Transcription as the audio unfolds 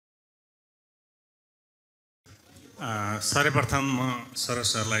सर्वप्रथम म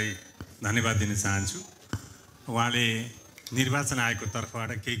सरस सरलाई धन्यवाद दिन चाहन्छु। उहाँले निर्वाचन आयोगको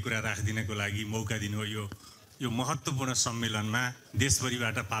तर्फबाट केही कुरा राखिदिनको लागि मौका दिनुभयो। यो महत्त्वपूर्ण सम्मेलनमा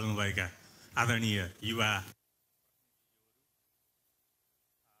देशभरिबाट पाल्नुभएका आदरणीय युवा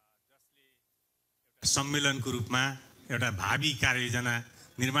सम्मेलनको रूपमा एउटा भावी कार्ययोजना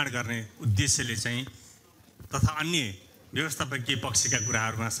निर्माण गर्ने उद्देश्यले चाहिँ तथा अन्य व्यवस्थापकीय पक्षका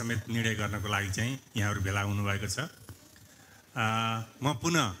कुराहरूमा समेत निर्णय गर्नको लागि चाहिँ यहाँहरू भेला हुनुभएको छ। म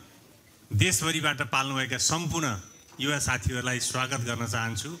पुनः देशभरिबाट पाल्नुभएका सम्पूर्ण युवा साथीहरूलाई स्वागत गर्न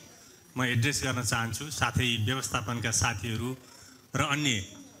चाहन्छु, म एड्रेस गर्न चाहन्छु। साथै व्यवस्थापनका साथीहरू र अन्य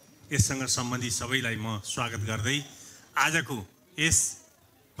यससँग सम्बन्धित सबैलाई म स्वागत गर्दै आजको यस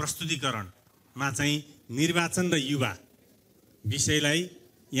प्रस्तुतिकरणमा चाहिँ निर्वाचन र युवा विषयलाई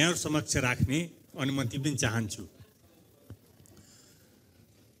यहाँहरू समक्ष राख्ने अनुमति पनि चाहन्छु।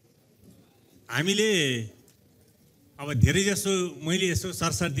 हामीले अब धेरैजसो मैले यसो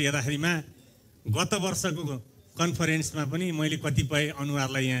सरसर्ती हेर्दाखेरिमा गत वर्षको कन्फरेन्समा पनि मैले कतिपय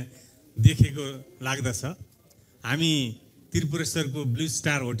अनुहारलाई यहाँ देखेको लाग्दछ। हामी त्रिपुरेश्वरको ब्लू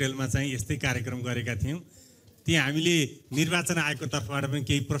स्टार होटेलमा चाहिँ यस्तै कार्यक्रम गरेका थियौँ। त्यहाँ हामीले निर्वाचन आयोगको तर्फबाट पनि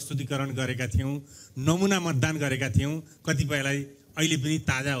केही प्रस्तुतिकरण गरेका थियौँ, नमुना मतदान गरेका थियौँ। कतिपयलाई अहिले पनि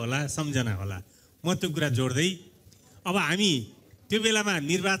ताजा होला, सम्झना होला। म त्यो कुरा जोड्दै अब हामी त्यो बेलामा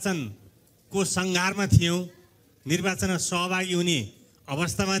निर्वाचनको सङ्घारमा थियौँ, निर्वाचनमा सहभागी हुने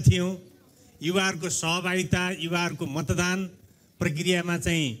अवस्थामा थियौँ। युवाहरूको सहभागिता, युवाहरूको मतदान प्रक्रियामा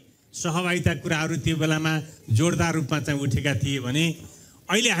चाहिँ सहभागिता कुराहरू त्यो बेलामा जोडदार रूपमा चाहिँ उठेका थिए भने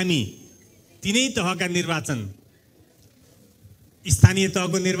अहिले हामी तिनै तहका निर्वाचन, स्थानीय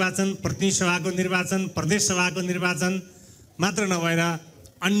तहको निर्वाचन, प्रतिनिधि सभाको निर्वाचन, प्रदेश सभाको निर्वाचन मात्र नभएर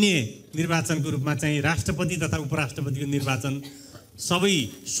अन्य निर्वाचनको रूपमा चाहिँ राष्ट्रपति तथा उपराष्ट्रपतिको निर्वाचन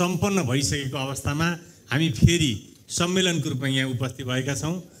सबै सम्पन्न भइसकेको अवस्थामा हामी फेरि सम्मेलनको रूपमा यहाँ उपस्थित भएका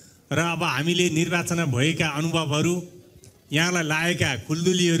छौँ। र अब हामीले निर्वाचनमा भएका अनुभवहरू, यहाँलाई लागेका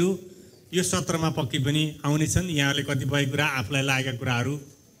खुल्दुलीहरू यो सत्रमा पक्कै पनि आउनेछन्। यहाँले कतिपय कुरा आफूलाई लागेका कुराहरू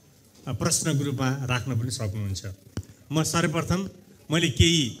प्रश्नको रूपमा राख्न पनि सक्नुहुन्छ। म सर्वप्रथम मैले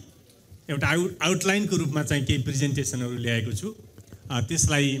केही एउटा आउटलाइनको रूपमा चाहिँ केही प्रेजेन्टेसनहरू ल्याएको छु,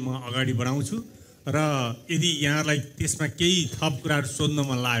 त्यसलाई म अगाडि बढाउँछु र यदि यहाँलाई त्यसमा केही थप कुराहरू सोध्न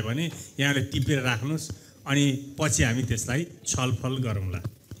मन लाग्यो भने यहाँले टिपेर राख्नुहोस् अनि पछि हामी त्यसलाई छलफल गरौँला।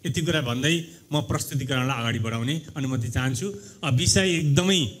 यति कुरा भन्दै म प्रस्तुतिकरणलाई अगाडि बढाउने अनुमति चाहन्छु। विषय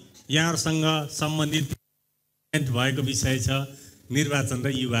एकदमै यहाँहरूसँग सम्बन्धित भएको विषय छ निर्वाचन र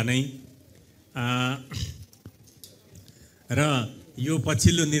युवा नै। र यो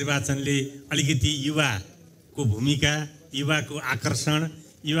पछिल्लो निर्वाचनले अलिकति युवाको भूमिका, युवाको आकर्षण,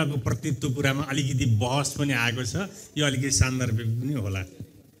 युवाको प्रतिनिधित्व कुरामा अलिकति बहस पनि आएको छ। यो अलिकति सान्दर्भिक पनि होला।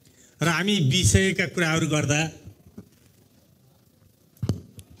 र हामी विषयका कुराहरू गर्दा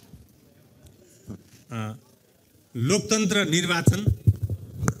लोकतन्त्र निर्वाचन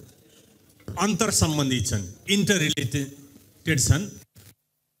अन्तर सम्बन्धित छन्, इन्टर रिलेटेड छन्।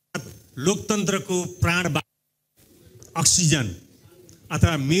 लोकतन्त्रको प्राण अक्सिजन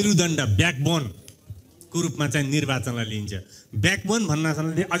अथवा मेरुदण्ड ब्याकबोनको रूपमा चाहिँ निर्वाचनलाई लिइन्छ। ब्याकबोन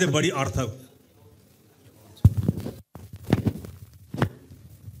भन्नाले अझै बढी अर्थ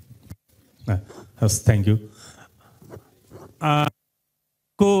हस्, थ्याङ्क यू।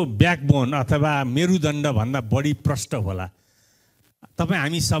 को ब्याकबोन अथवा मेरुदण्ड भन्दा बढी प्रष्ट होला। तपाईँ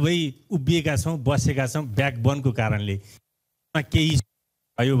हामी सबै उभिएका छौँ, बसेका छौँ ब्याकबोनको कारणले। केही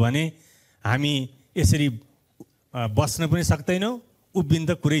भयो भने हामी यसरी बस्न पनि सक्दैनौँ, उभिन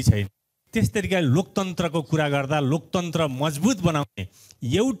त कुरै छैन। त्यस तरिकाले लोकतन्त्रको कुरा गर्दा लोकतन्त्र मजबुत बनाउने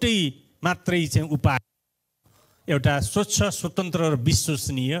एउटै मात्रै चाहिँ उपाय एउटा स्वच्छ, स्वतन्त्र र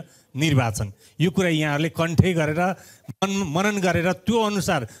विश्वसनीय निर्वाचन। यो कुरा यहाँहरूले कण्ठै गरेर मनन गरेर त्यो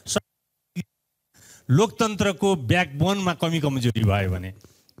अनुसार लोकतन्त्रको ब्याकबोनमा कमी कमजोरी भयो भने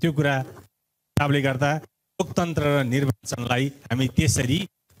त्यो कुरा हिसाबले गर्दा लोकतन्त्र र निर्वाचनलाई हामी त्यसरी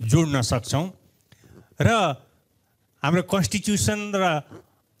जोड्न सक्छौँ। र हाम्रो कन्स्टिट्युसन र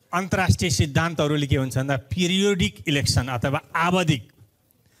अन्तर्राष्ट्रिय सिद्धान्तहरूले के हुन्छ भन्दा पिरियोडिक इलेक्सन अथवा आवधिक,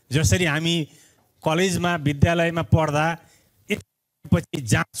 जसरी हामी कलेजमा विद्यालयमा पढ्दा पछि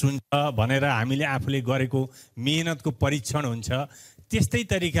जाँच हुन्छ भनेर हामीले आफूले गरेको मेहनतको परीक्षण हुन्छ, त्यस्तै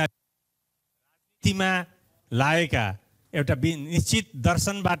तरिका राजनीतिमा लागेका एउटा निश्चित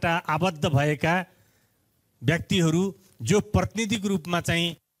दर्शनबाट आबद्ध भएका व्यक्तिहरू जो प्रतिनिधिक रूपमा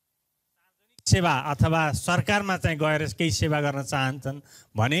चाहिँ सेवा अथवा सरकारमा चाहिँ गएर केही सेवा गर्न चाहन्छन्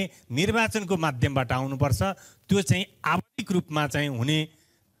भने निर्वाचनको माध्यमबाट आउनुपर्छ। त्यो चाहिँ आवधिक रूपमा चाहिँ हुने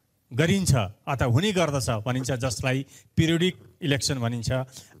गरिन्छ अथवा हुने गर्दछ भनिन्छ, जसलाई पिरियोडिक इलेक्सन भनिन्छ।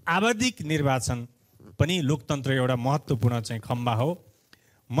 आवधिक निर्वाचन पनि लोकतन्त्र एउटा महत्त्वपूर्ण चाहिँ खम्बा हो।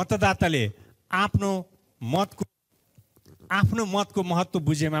 मतदाताले आफ्नो मतको महत्त्व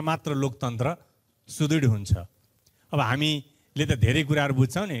बुझेमा मात्र लोकतन्त्र सुदृढ हुन्छ। अब हामीले त धेरै कुराहरू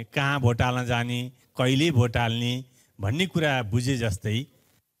बुझ्छौँ नि, कहाँ भोट हाल्न जाने, कहिले भोट हाल्ने भन्ने कुरा बुझे जस्तै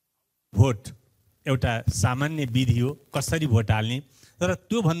भोट एउटा सामान्य विधि हो, कसरी भोट हाल्ने। तर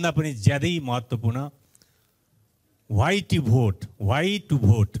त्योभन्दा पनि ज्यादै महत्त्वपूर्ण वाइ टु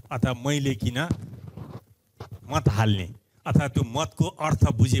भोट अथवा मैले किन मत हाल्ने अथवा त्यो मतको अर्थ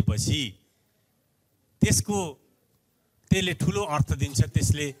बुझेपछि त्यसले ठुलो अर्थ दिन्छ।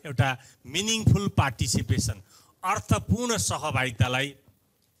 त्यसले एउटा मिनिङफुल पार्टिसिपेसन, अर्थपूर्ण सहभागितालाई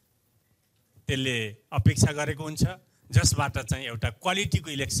त्यसले अपेक्षा गरेको हुन्छ, जसबाट चाहिँ एउटा क्वालिटीको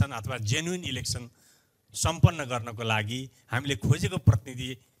इलेक्सन अथवा जेन्युन इलेक्सन सम्पन्न गर्नको लागि हामीले खोजेको प्रतिनिधि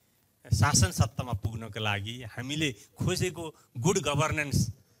शासन सत्तामा पुग्नको लागि, हामीले खोजेको गुड गभर्नेन्स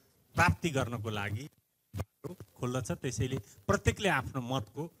प्राप्ति गर्नको लागि खोल्दछ। त्यसैले प्रत्येकले आफ्नो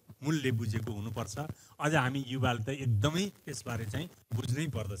मतको मूल्य बुझेको हुनुपर्छ। अझ हामी युवाले त एकदमै यसबारे चाहिँ बुझ्नै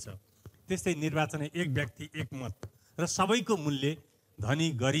पर्दछ। त्यस्तै निर्वाचन एक व्यक्ति एक मत र सबैको मूल्य, धनी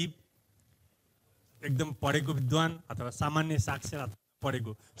गरिब, एकदम पढेको विद्वान अथवा सामान्य साक्षर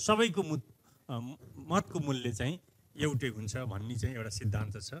पढेको सबैको मतको मूल्य चाहिँ एउटै हुन्छ भन्ने चाहिँ एउटा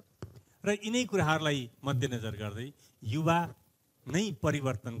सिद्धान्त छ। र यिनै कुराहरूलाई मध्यनजर गर्दै युवा नै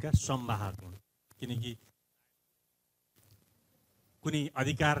परिवर्तनका संवाहक हुन्। किनकि कुनै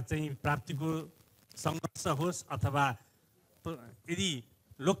अधिकार चाहिँ प्राप्तिको सङ्घर्ष होस् अथवा यदि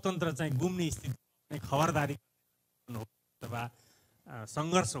लोकतन्त्र चाहिँ गुम्ने स्थिति खबरदारी अथवा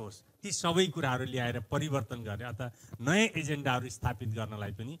सङ्घर्ष होस्, ती सबै कुराहरू ल्याएर परिवर्तन गर्ने अथवा नयाँ एजेन्डाहरू स्थापित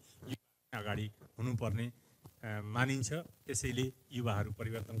गर्नलाई पनि अगाडि हुनुपर्ने मानिन्छ। त्यसैले युवाहरू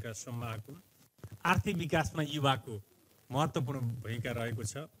परिवर्तनका संवाहक हुन्। आर्थिक विकासमा युवाको महत्त्वपूर्ण भूमिका रहेको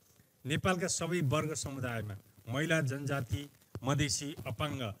छ। नेपालका सबै वर्ग समुदायमा महिला, जनजाति, मधेसी,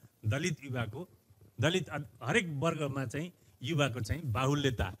 अपाङ्ग, दलित हरेक वर्गमा चाहिँ युवाको चाहिँ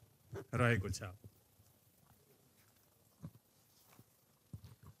बाहुल्यता रहेको छ।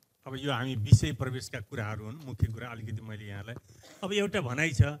 अब यो हामी विषय प्रवेशका कुराहरू हुन्, मुख्य कुरा अलिकति मैले यहाँलाई। अब एउटा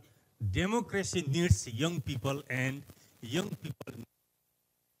भनाइ छ, democracy needs young people and young people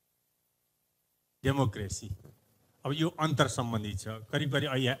democracy. अब यो अन्तर सम्बन्धी छ, करिब करिब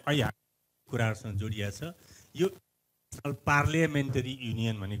कुराहरूसँग जोडिएको छ। यो पार्लियामेन्टरी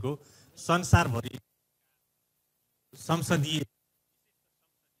युनियन भनेको संसारभरि संसदीय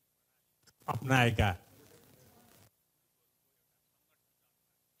अपनाएका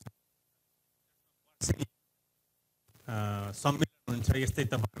सम्मेलन हुन्छ। यस्तै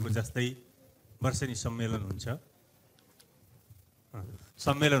तपाईँहरूको जस्तै वर्षेनी सम्मेलन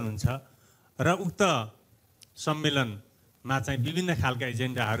हुन्छ र उक्त सम्मेलनमा चाहिँ विभिन्न खालका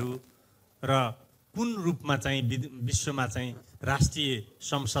एजेन्डाहरू र कुन रूपमा चाहिँ विश्वमा चाहिँ राष्ट्रिय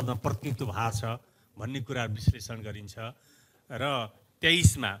संसदमा प्रतिनिधित्व भएको छ भन्ने कुरा विश्लेषण गरिन्छ। र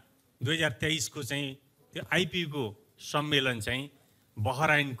 2023 को चाहिँ त्यो आइपियुको सम्मेलन चाहिँ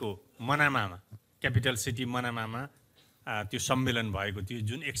बहराइनको मनामामा, क्यापिटल सिटी मनामामा त्यो सम्मेलन भएको थियो,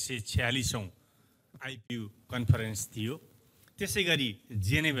 जुन 146औं आइपियु कन्फरेन्स थियो। त्यसै गरी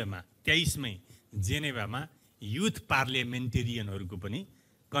जेनेभामा 23 मई जेनेभामा युथ पार्लियामेन्टेरियनहरूको पनि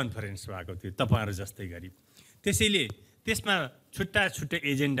कन्फरेन्स भएको थियो, तपाईँहरू जस्तै गरी। त्यसैले त्यसमा छुट्टा छुट्टै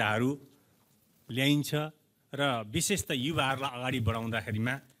एजेन्डाहरू ल्याइन्छ र विशेष त युवाहरूलाई अगाडि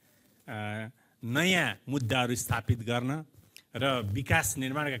बढाउँदाखेरिमा नयाँ मुद्दाहरू स्थापित गर्न र विकास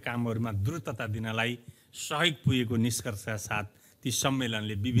निर्माणका कामहरूमा द्रुतता दिनलाई सहयोग पुगेको निष्कर्षका साथ ती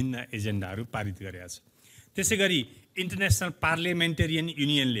सम्मेलनले विभिन्न एजेन्डाहरू पारित गरेका छ। त्यसै गरी इन्टरनेसनल पार्लियामेन्टेरियन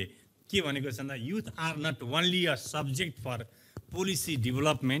युनियनले के भनेको छ भन्दा youth are not only a subject for policy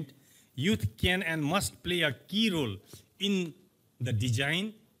development, youth can and must play a Ki role in the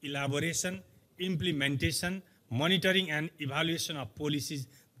design, इलाबोरेसन, implementation, monitoring and evaluation of policies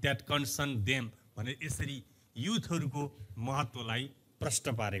that concern them भनेर यसरी युथहरूको महत्त्वलाई प्रष्ट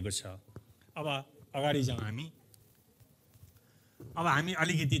पारेको छ। अब अगाडि जाउँ हामी। अब हामी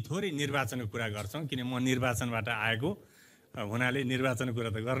अलिकति थोरै निर्वाचनको कुरा गर्छौँ, किन म निर्वाचनबाट आएको हुनाले निर्वाचनको कुरा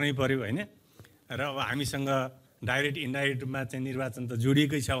त गर्नै पर्यो होइन। र अब हामीसँग डाइरेक्ट इन्डाइरेक्टमा चाहिँ निर्वाचन त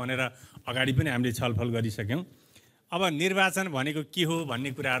जोडिएकै छ भनेर अगाडि पनि हामीले छलफल गरिसक्यौँ। अब निर्वाचन भनेको के हो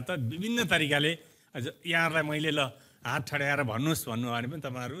भन्ने कुराहरू त विभिन्न तरिकाले यहाँहरूलाई मैले हात ठड्याएर भन्नुहोस् भन्नु भने पनि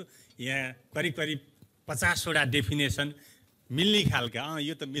तपाईँहरू यहाँ करिब करिब 50वटा डेफिनेसन मिल्ने खालका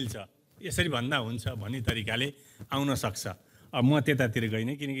यो त मिल्छ, यसरी भन्दा हुन्छ भन्ने तरिकाले आउन सक्छ। अब म त्यतातिर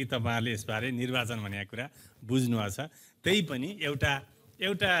गइनँ, किनकि तपाईँहरूले यसबारे निर्वाचन भनेको कुरा बुझ्नुभएको छ। त्यही पनि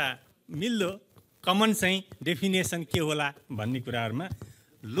एउटा मिल्दो कमन चाहिँ डेफिनेसन के होला भन्ने कुराहरूमा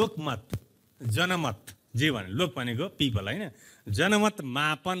लोकमत, जनमत जे भने लोक भनेको पिपल होइन, जनमत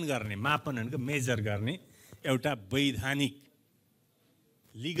मापन गर्ने, मापन भनेको मेजर गर्ने एउटा वैधानिक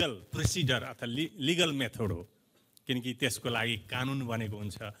लिगल प्रोसिडर अथवा लिगल मेथड हो, किनकि त्यसको लागि कानुन बनेको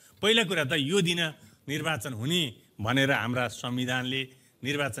हुन्छ। पहिला कुरा त यो दिन निर्वाचन हुने भनेर हाम्रा संविधानले,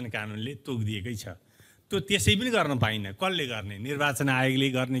 निर्वाचन कानुनले तोकिदिएकै छ। त्यो त्यसै पनि गर्न पाइन्न। कसले गर्ने? निर्वाचन आयोगले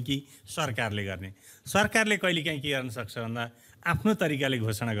गर्ने कि सरकारले गर्ने? सरकारले कहिलेकाहीँ के गर्न सक्छ भन्दा आफ्नो तरिकाले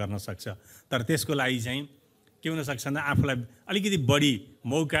घोषणा गर्न सक्छ, तर त्यसको लागि चाहिँ के हुनसक्छ भन्दा आफूलाई अलिकति बढी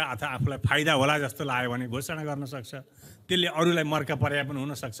मौका अथवा आफूलाई फाइदा होला जस्तो लाग्यो भने घोषणा गर्न सक्छ, त्यसले अरूलाई मर्का पर्या पनि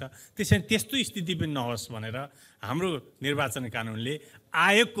हुनसक्छ। त्यसैले त्यस्तो स्थिति पनि नहोस् भनेर हाम्रो निर्वाचन कानुनले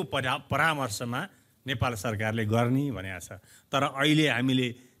आयोगको परामर्शमा नेपाल सरकारले गर्ने भनेको छ। तर अहिले हामीले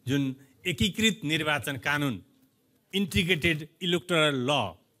जुन एकीकृत निर्वाचन कानुन, इन्टिग्रेटेड इलेक्टोरल ल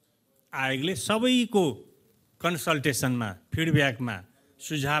आयोगले सबैको कन्सल्टेसनमा, फिडब्याकमा,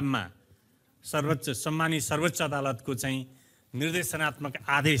 सुझावमा सम्मानित सर्वोच्च अदालतको चाहिँ निर्देशनात्मक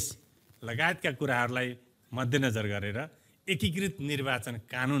आदेश लगायतका कुराहरूलाई मध्यनजर गरेर एकीकृत निर्वाचन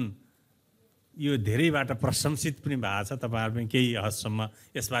कानुन यो धेरैबाट प्रशंसित पनि भएको छ। तपाईँहरू पनि केही हदसम्म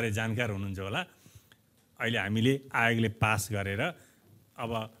यसबारे जानकार हुनुहुन्छ होला। अहिले हामीले आयोगले पास गरेर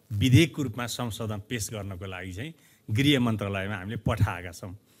अब विधेयकको रूपमा संशोधन पेश गर्नको लागि चाहिँ गृह मन्त्रालयमा हामीले पठाएका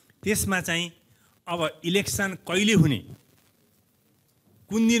छौँ। त्यसमा चाहिँ अब इलेक्सन कहिले हुने,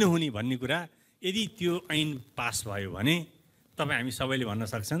 कुन दिन हुने भन्ने कुरा यदि त्यो ऐन पास भयो भने तपाईँ हामी सबैले भन्न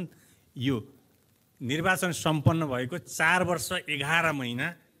सक्छन् यो निर्वाचन सम्पन्न भएको 4 वर्ष 11 महिना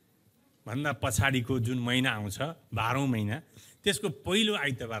भन्दा पछाडिको जुन महिना आउँछ, 12औं महिना, त्यसको पहिलो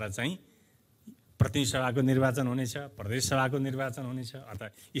आइतबार चाहिँ प्रतिनिधि सभाको निर्वाचन हुनेछ, प्रदेश सभाको निर्वाचन हुनेछ, अथवा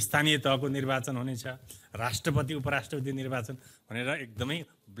स्थानीय तहको निर्वाचन हुनेछ, राष्ट्रपति उपराष्ट्रपति निर्वाचन भनेर एकदमै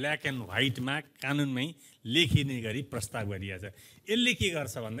ब्ल्याक एन्ड व्हाइटमा कानुनमै लेखिने गरी प्रस्ताव गरिएको छ। यसले के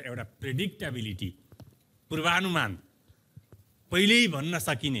गर्छ भन्दा एउटा प्रेडिक्टेबिलिटी, पूर्वानुमान पहिल्यै भन्न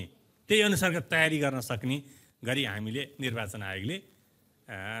सकिने, त्यही अनुसारको तयारी गर्न सक्ने गरी हामीले निर्वाचन आयोगले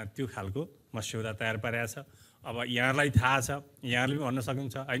त्यो खालको मस्यौदा तयार पारेको छ। अब यहाँहरूलाई थाहा छ, यहाँहरूले पनि भन्न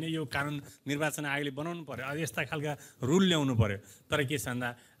सक्नुहुन्छ होइन यो कानुन निर्वाचन आयोगले बनाउनु पर्यो, अब यस्ता खालका रुल ल्याउनु पर्यो। तर के छ भन्दा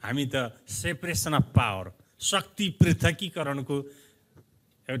हामी त सेपरेसन अफ पावर, शक्ति पृथकीकरणको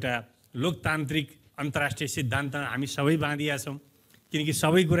एउटा लोकतान्त्रिक अन्तर्राष्ट्रिय सिद्धान्त हामी सबै बाँधिया छौँ। किनकि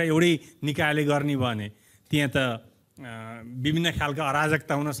सबै कुरा एउटै निकायले गर्ने भने त्यहाँ त विभिन्न खालका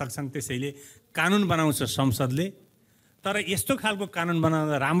अराजकता हुन सक्छन्। त्यसैले कानुन बनाउँछ संसदले, तर यस्तो खालको कानुन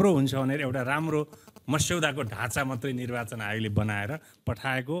बनाउँदा राम्रो हुन्छ भनेर एउटा राम्रो मस्यौदाको ढाँचा मात्रै निर्वाचन आयोगले बनाएर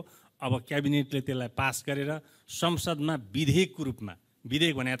पठाएको। अब क्याबिनेटले त्यसलाई पास गरेर संसदमा विधेयकको रूपमा,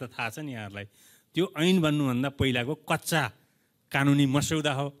 विधेयक भने त थाहा छ नि यहाँहरूलाई, त्यो ऐन बन्नुभन्दा पहिलाको कच्चा कानुनी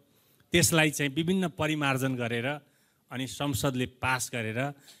मस्यौदा हो। त्यसलाई चाहिँ विभिन्न परिमार्जन गरेर अनि संसदले पास गरेर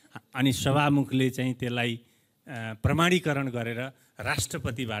अनि सभामुखले चाहिँ त्यसलाई प्रमाणीकरण गरेर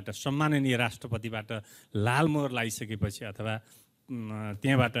राष्ट्रपतिबाट, सम्माननीय राष्ट्रपतिबाट लाल मोहर लगाइसकेपछि अथवा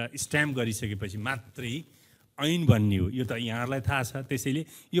त्यहाँबाट स्ट्याम्प गरिसकेपछि मात्रै ऐन बन्ने हो। यो त यहाँहरूलाई थाहा छ। त्यसैले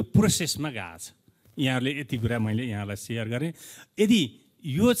यो प्रोसेसमा गएको छ। यहाँहरूले यति कुरा मैले यहाँलाई सेयर गरेँ। यदि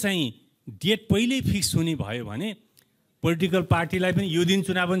यो चाहिँ डेट पहिल्यै फिक्स हुने भयो भने पोलिटिकल पार्टीलाई पनि यो दिन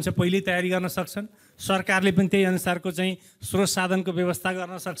चुनाव हुन्छ पहिल्यै तयारी गर्न सक्छन्, सरकारले पनि त्यही अनुसारको चाहिँ स्रोत साधनको व्यवस्था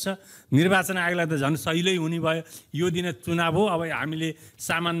गर्न सक्छ। निर्वाचन आयोगलाई त झन् सहिलै हुने भयो, यो दिन चुनाव हो, अब हामीले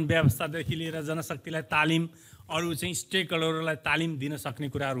सामान व्यवस्थादेखि लिएर जनशक्तिलाई तालिम, अरू चाहिँ स्टेक होल्डरलाई तालिम दिन सक्ने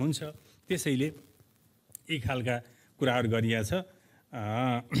कुराहरू हुन्छ। त्यसैले यी खालका कुराहरू गरिएको छ।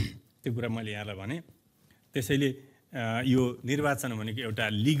 त्यो कुरा मैले यहाँलाई भने। त्यसैले यो निर्वाचन भनेको एउटा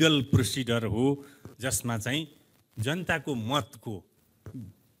लिगल प्रोसिडर हो जसमा चाहिँ जनताको मतको,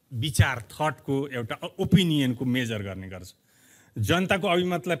 विचार, थटको एउटा ओपिनियनको मेजर गर्ने गर्छ। जनताको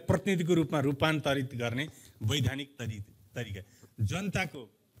अभिमतलाई प्रतिनिधिको रूपमा रूपान्तरित गर्ने वैधानिक तरिका, जनताको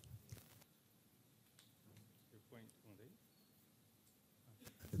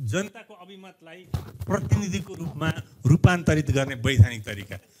अभिमतलाई प्रतिनिधिको रूपमा रूपान्तरित गर्ने वैधानिक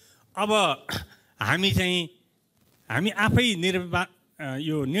तरिका। अब हामी आफै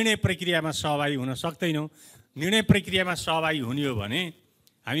यो निर्णय प्रक्रियामा सहभागी हुन सक्दैनौँ। निर्णय प्रक्रियामा सहभागी हुने हो भने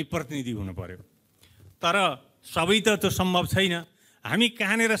हामी प्रतिनिधि हुनु पर्यो, तर सबै त त्यो सम्भव छैन। हामी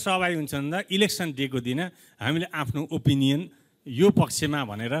कहाँनिर सहभागी हुन्छ भन्दा इलेक्सन डेको दिन हामीले आफ्नो ओपिनियन यो पक्षमा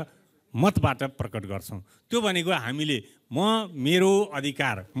भनेर मतबाट प्रकट गर्छौँ। त्यो भनेको हामीले मेरो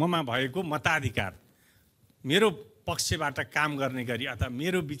अधिकार, ममा भएको मताधिकार, मेरो पक्षबाट काम गर्ने गरी अथवा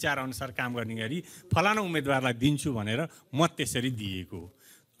मेरो विचार अनुसार काम गर्ने गरी फलाना उम्मेदवारलाई दिन्छु भनेर मत त्यसरी दिएको हो।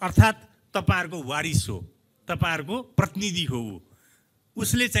 अर्थात् तपाईँहरूको वारिस हो, तपाईँहरूको प्रतिनिधि हो।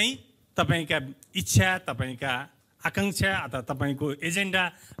 उसले चाहिँ तपाईँका इच्छा, तपाईँका आकाङ्क्षा अथवा तपाईँको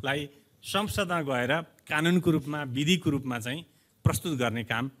एजेन्डालाई संसदमा गएर कानुनको रूपमा विधिको रूपमा चाहिँ प्रस्तुत गर्ने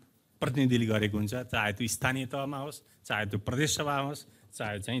काम प्रतिनिधिले गरेको हुन्छ, चाहे त्यो स्थानीय तहमा होस्, चाहे त्यो प्रदेश सभा होस्,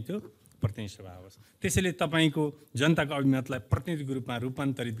 चाहे चाहिँ त्यो प्रतिनिधि सभा होस्। त्यसैले तपाईँको जनताको अभिमतलाई प्रतिनिधिको रूपमा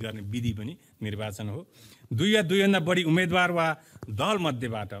रूपान्तरित गर्ने विधि पनि निर्वाचन हो। 2 या 2 भन्दा बढी उम्मेदवार वा दल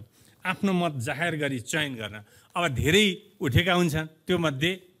मध्येबाट आफ्नो मत जाहेर गरी चयन गर्न। अब धेरै उठेका हुन्छन्, त्यो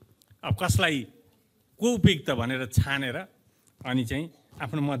मध्ये अब कसलाई को उपयुक्त भनेर छानेर अनि चाहिँ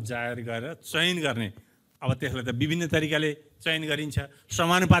आफ्नो मत जाहेर गरेर चयन गर्ने। अब त्यसलाई त विभिन्न तरिकाले चयन गरिन्छ।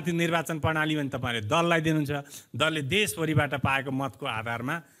 समानुपातिक निर्वाचन प्रणाली भने तपाईँले दललाई दिनुहुन्छ, दलले देशभरिबाट पाएको मतको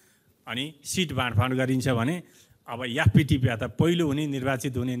आधारमा अनि सिट बाँडफाँड गरिन्छ भने अब एफपिटिपी अथवा पहिलो हुने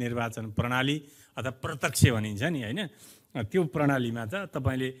निर्वाचित हुने निर्वाचन प्रणाली अथवा प्रत्यक्ष भनिन्छ नि होइन, त्यो प्रणालीमा त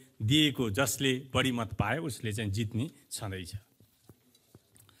तपाईँले दिएको जसले बढी मत पायो उसले चाहिँ जित्ने छँदैछ।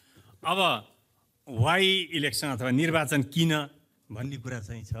 अब वाइ इलेक्सन अथवा निर्वाचन किन भन्ने कुरा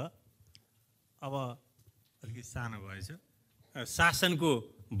चाहिँ छ। अब अलिकति सानो भएछ। शासनको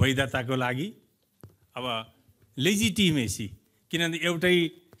वैधताको लागि अब लेजिटिमेसी, किनभने एउटै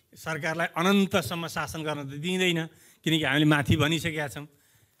सरकारलाई अनन्तसम्म शासन गर्न त दिँदैन, किनकि हामीले माथि भनिसकेका छौँ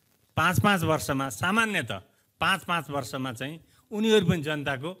 5-5 वर्षमा सामान्यतः 5-5 वर्षमा चाहिँ उनीहरू पनि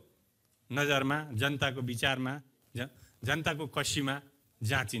जनताको नजरमा, जनताको विचारमा, जनताको कसीमा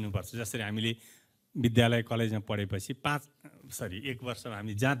जाँचिनुपर्छ। जसरी हामीले विद्यालय कलेजमा पढेपछि 1 वर्षमा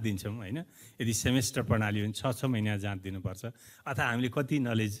हामी जाँच दिन्छौँ होइन। यदि सेमेस्टर प्रणाली हो भने 6-6 महिना जाँच दिनुपर्छ। अथवा हामीले कति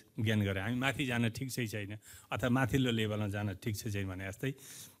नलेज गेन गऱ्यौँ, हामी माथि जान ठिक छ छैन, अथवा माथिल्लो लेभलमा जान ठिक छ छैन भने जस्तै।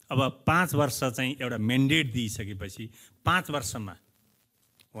 अब 5 वर्ष चाहिँ एउटा मेन्डेट दिइसकेपछि 5 वर्षमा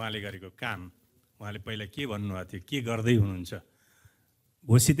उहाँले गरेको काम, उहाँले पहिला के भन्नुभएको थियो, के गर्दै हुनुहुन्छ,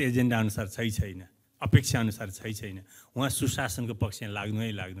 घोषित एजेन्डा अनुसार छैन, अपेक्षा अनुसार छैन, उहाँ सुशासनको पक्षमा लाग्नु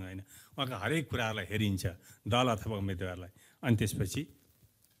होइन। उहाँको हरेक कुराहरूलाई हेरिन्छ दल अथवा उम्मेदवारलाई। अनि त्यसपछि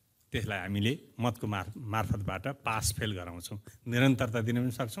त्यसलाई हामीले मतको मार्फतबाट पास फेल गराउँछौँ। निरन्तरता दिन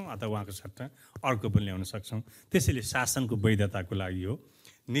पनि सक्छौँ अथवा उहाँको सट्टा अर्को पनि ल्याउन सक्छौँ। त्यसैले शासनको वैधताको लागि हो।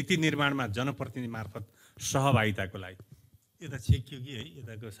 नीति निर्माणमा जनप्रतिनिधि मार्फत सहभागिताको लागि। यता छेकियो कि है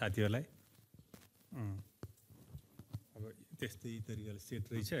यताको साथीहरूलाई? अब त्यस्तै तरिकाले सेट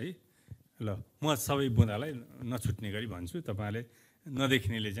रहेछ है। ल म सबै बुँदालाई नछुट्ने गरी भन्छु, तपाईँले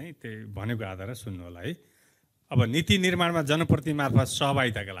नदेखिनेले चाहिँ त्यो भनेको आधारमा सुन्नु होला है। अब नीति निर्माणमा जनप्रतिनिधि मार्फत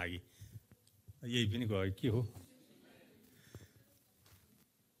सहभागिताका लागि यही पनि गयो के हो,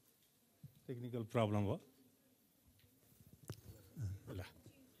 टेक्निकल प्रब्लम हो। ल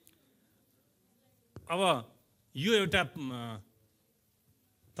अब यो एउटा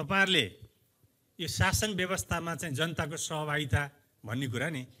तपाईँहरूले यो शासन व्यवस्थामा चाहिँ जनताको सहभागिता भन्ने कुरा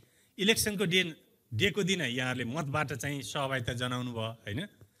नि इलेक्सनको डेको दिन यहाँहरूले मतबाट चाहिँ सहभागिता जनाउनु भयो होइन।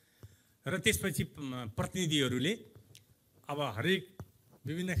 र त्यसपछि प्रतिनिधिहरूले अब हरेक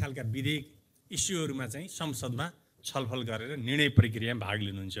विभिन्न खालका विधेयक इस्युहरूमा चाहिँ संसदमा छलफल गरेर निर्णय प्रक्रियामा भाग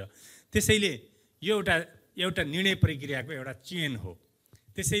लिनुहुन्छ। त्यसैले यो एउटा निर्णय प्रक्रियाको एउटा चेन हो।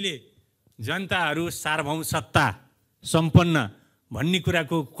 त्यसैले जनताहरू सार्वभौम सत्ता सम्पन्न भन्ने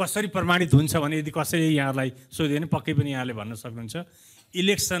कुराको कसरी प्रमाणित हुन्छ भने यदि कसैले यहाँहरूलाई सोध्यो भने पक्कै पनि यहाँले भन्न सक्नुहुन्छ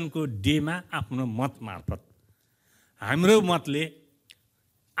इलेक्सनको डेमा आफ्नो मत मार्फत। हाम्रो मतले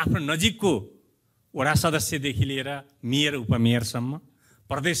आफ्नो नजिकको वडा सदस्यदेखि लिएर मेयर उपमेयरसम्म,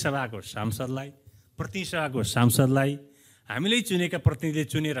 प्रदेश सभाको सांसदलाई, प्रतिनिधि सभाको सांसदलाई, हामीले चुनेका प्रतिनिधिले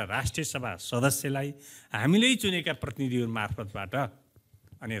चुनेर राष्ट्रिय सभा सदस्यलाई, हामीले चुनेका प्रतिनिधिहरू मार्फतबाट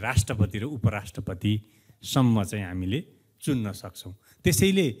अनि राष्ट्रपति र उपराष्ट्रपतिसम्म चाहिँ हामीले चुन्न सक्छौँ।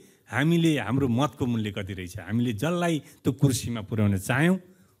 त्यसैले हामीले हाम्रो मतको मूल्य कति रहेछ, हामीले जसलाई त्यो कुर्सीमा पुर्याउन चाह्यौँ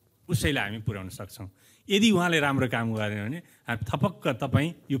उसैलाई हामी पुर्याउन सक्छौँ। यदि उहाँले राम्रो काम गरेन भने थपक्क तपाईँ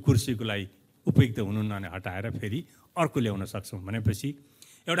यो कुर्सीको लागि उपयुक्त हुनुहुन्न भने हटाएर फेरि अर्को ल्याउन सक्छौँ। भनेपछि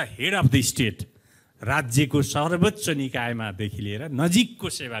एउटा हेड अफ द स्टेट, राज्यको सर्वोच्च निकायमादेखि लिएर नजिकको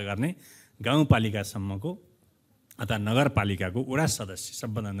सेवा गर्ने गाउँपालिकासम्मको अथवा नगरपालिकाको वडा सदस्य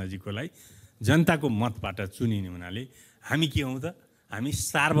सबभन्दा नजिककोलाई जनताको मतबाट चुनिने हुनाले हामी के हौँ त, हामी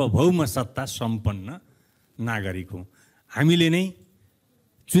सार्वभौम सत्ता सम्पन्न नागरिक हौँ। हामीले नै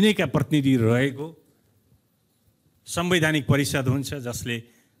चुनेका प्रतिनिधि रहेको संवैधानिक परिषद हुन्छ जसले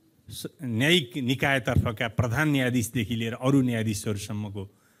न्यायिक निकायतर्फका प्रधान न्यायाधीशदेखि लिएर अरू न्यायाधीशहरूसम्मको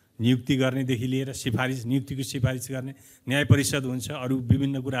नियुक्ति गर्नेदेखि लिएर नियुक्तिको सिफारिस गर्ने न्याय परिषद हुन्छ, अरू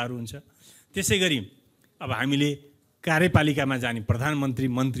विभिन्न कुराहरू हुन्छ। त्यसै गरी अब हामीले कार्यपालिकामा जाने प्रधानमन्त्री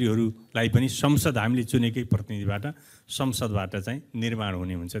मन्त्रीहरूलाई पनि संसद हामीले चुनेकै प्रतिनिधिबाट संसदबाट चाहिँ निर्माण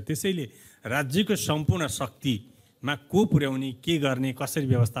हुने हुन्छ। त्यसैले राज्यको सम्पूर्ण शक्तिमा को पुर्याउने, के गर्ने, कसरी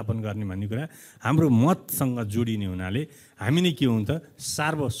व्यवस्थापन गर्ने भन्ने कुरा हाम्रो मतसँग जोडिने हुनाले हामी नै के हुन् त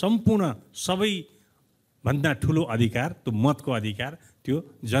सम्पूर्ण सबैभन्दा ठुलो अधिकार त्यो मतको अधिकार त्यो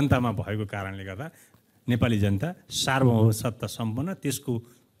जनतामा भएको कारणले गर्दा नेपाली जनता सार्वभौम सत्ता सम्पन्न त्यसको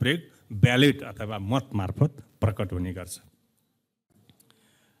प्रयोग ब्यालेट अथवा मत मार्फत प्रकट हुने गर्छ।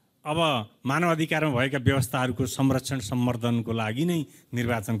 अब मानव अधिकारमा भएका व्यवस्थाहरूको संरक्षण सम्वर्धनको लागि नै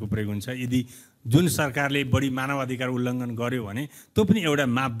निर्वाचनको प्रयोग हुन्छ। यदि जुन सरकारले बढी मानव अधिकार उल्लङ्घन गर्यो भने त्यो पनि एउटा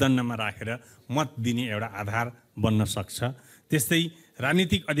मापदण्डमा राखेर मत दिने एउटा आधार बन्न सक्छ। त्यस्तै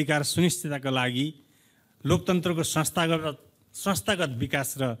राजनीतिक अधिकार सुनिश्चितताका लागि लोकतन्त्रको संस्थागत विकास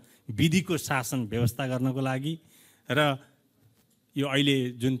र विधिको शासन व्यवस्था गर्नको लागि र यो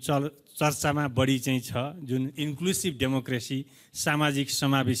अहिले जुन चर्चामा बढी चाहिँ छ जुन इन्क्लुसिभ डेमोक्रेसी सामाजिक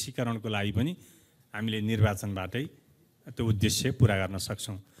समावेशीकरणको लागि पनि हामीले निर्वाचनबाटै त्यो उद्देश्य पुरा गर्न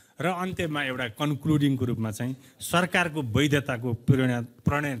सक्छौँ। र अन्त्यमा एउटा कन्क्लुडिङको रूपमा चाहिँ सरकारको वैधताको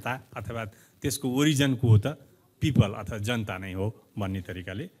प्रणेता अथवा त्यसको ओरिजिन को हो त पिपल अथवा जनता नै हो भन्ने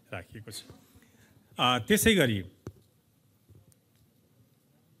तरिकाले राखिएको छ। त्यसै गरी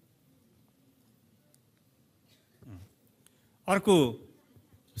अर्को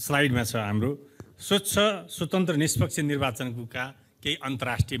स्लाइडमा छ हाम्रो स्वच्छ स्वतन्त्र निष्पक्ष निर्वाचनको केही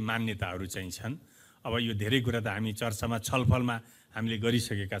अन्तर्राष्ट्रिय मान्यताहरू चाहिँ छन्। अब यो धेरै कुरा त हामी चर्चामा छलफलमा हामीले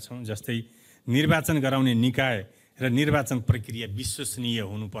गरिसकेका छौँ। जस्तै निर्वाचन गराउने निकाय र निर्वाचन प्रक्रिया विश्वसनीय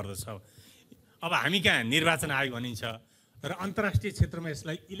हुनुपर्दछ। अब हामी कहाँ निर्वाचन आयोग भनिन्छ र अन्तर्राष्ट्रिय क्षेत्रमा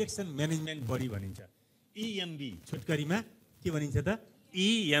यसलाई इलेक्सन म्यानेजमेन्ट बडी भनिन्छ। इएमबी छोटकरीमा के भनिन्छ त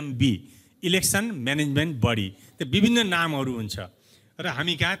इएमबी इलेक्सन म्यानेजमेन्ट बडी। त्यो विभिन्न नामहरू हुन्छ र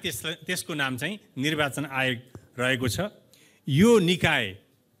हामी कहाँ त्यसको नाम चाहिँ निर्वाचन आयोग रहेको छ। यो निकाय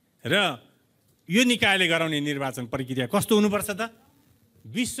र यो निकायले गराउने निर्वाचन प्रक्रिया कस्तो हुनुपर्छ त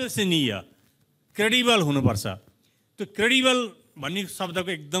विश्वसनीय क्रेडिबल हुनुपर्छ। त्यो क्रेडिबल भन्ने शब्दको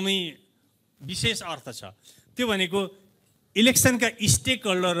एकदमै विशेष अर्थ छ। त्यो भनेको इलेक्सनका स्टेक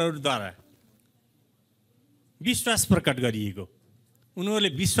होल्डरहरूद्वारा विश्वास प्रकट गरिएको उनीहरूले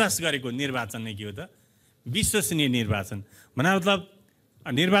विश्वास गरेको निर्वाचन नै के हो त विश्वसनीय निर्वाचन। भना मतलब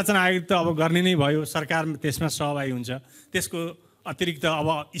निर्वाचन आयोग त अब गर्ने नै भयो, सरकार त्यसमा सहभागी हुन्छ। त्यसको अतिरिक्त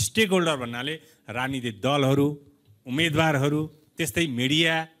अब स्टेक होल्डर भन्नाले राजनीतिक दलहरू उम्मेदवारहरू त्यस्तै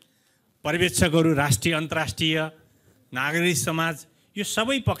मिडिया पर्यवेक्षकहरू राष्ट्रिय अन्तर्राष्ट्रिय नागरिक समाज यो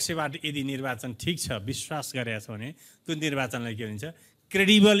सबै पक्षबाट यदि निर्वाचन ठिक छ विश्वास गरेका छ भने त्यो निर्वाचनलाई के भनिन्छ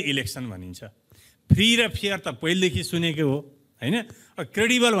क्रेडिबल इलेक्सन भनिन्छ। फ्री र फेयर त पहिलेदेखि सुनेको हो हैन।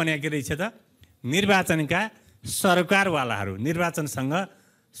 क्रेडिबल भनेको के रहेछ त निर्वाचनका सरकारवालाहरू निर्वाचनसँग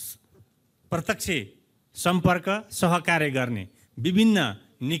प्रत्यक्ष सम्पर्क सहकार्य गर्ने विभिन्न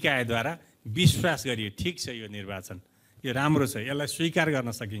निकायद्वारा विश्वास गरियो ठिक छ यो निर्वाचन यो राम्रो छ यसलाई स्वीकार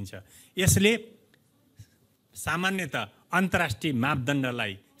गर्न सकिन्छ। यसले सामान्यतः अन्तर्राष्ट्रिय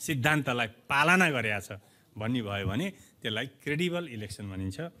मापदण्डलाई सिद्धान्तलाई पालना गरेका छ भन्ने भयो भने त्यसलाई क्रेडिबल इलेक्सन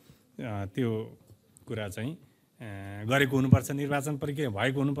भनिन्छ। त्यो कुरा चाहिँ गरेको हुनुपर्छ निर्वाचन प्रक्रिया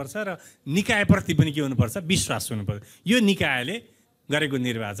भएको हुनुपर्छ र निकायप्रति पनि के हुनुपर्छ विश्वास हुनुपर्छ। यो निकायले गरेको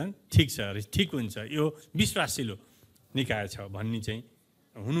निर्वाचन ठिक छ ठिक हुन्छ यो विश्वासिलो निकाय छ भन्ने चाहिँ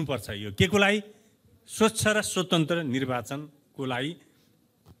हुनुपर्छ। यो के को लागि स्वच्छ र स्वतन्त्र निर्वाचनको लागि।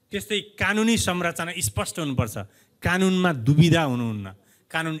 त्यस्तै कानुनी संरचना स्पष्ट हुनुपर्छ। कानुनमा दुविधा हुनुहुन्न,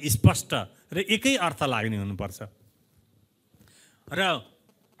 कानुन स्पष्ट र एकै अर्थ लाग्ने हुनुपर्छ। र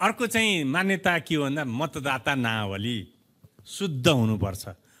अर्को चाहिँ मान्यता के हो भन्दा मतदाता नावली शुद्ध हुनुपर्छ।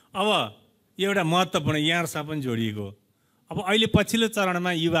 अब एउटा महत्त्वपूर्ण यहाँहरूसँग पनि जोडिएको। अब अहिले पछिल्लो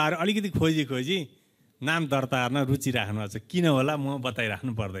चरणमा युवाहरू अलिकति खोजी नाम दर्ता गर्न रुचि राख्नुभएको छ। किन होला म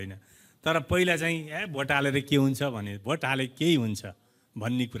बताइराख्नु पर्दैन। तर पहिला चाहिँ भोट हालेर के हुन्छ भने भोट हाले केही हुन्छ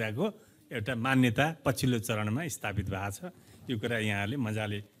भन्ने कुराको एउटा मान्यता पछिल्लो चरणमा स्थापित भएको छ। यो कुरा यहाँहरूले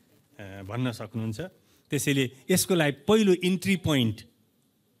मजाले भन्न सक्नुहुन्छ। त्यसैले यसको लागि पहिलो इन्ट्री पोइन्ट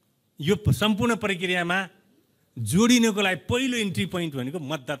यो सम्पूर्ण प्रक्रियामा जोडिनको लागि पहिलो इन्ट्री पोइन्ट भनेको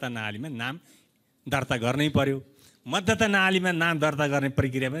मतदाता नालीमा नाम दर्ता गर्नै पर्यो। मतदाता नालीमा नाम दर्ता गर्ने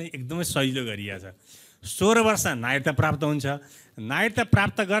प्रक्रिया पनि एकदमै सजिलो गरिएको छ। 16 वर्ष नागरिकता प्राप्त हुन्छ। नागरिकता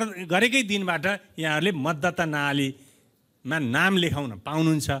प्राप्त गरेकै दिनबाट यहाँहरूले मतदाता नालीमा नाम लेखाउन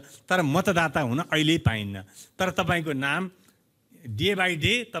पाउनुहुन्छ। तर मतदाता हुन अहिले पाइन्न। तर तपाईँको नाम डे बाई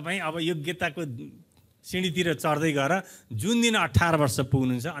डे तपाईँ अब योग्यताको सिँढीतिर चढ्दै गएर जुन दिन 18 वर्ष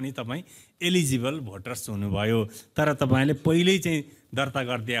पुग्नुहुन्छ अनि तपाईँ एलिजिबल भोटर्स हुनुभयो। तर तपाईँले पहिल्यै चाहिँ दर्ता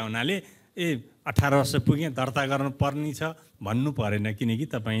गरिदिए हुनाले 18 वर्ष पुगे दर्ता गर्नुपर्ने छ भन्नु परेन किनकि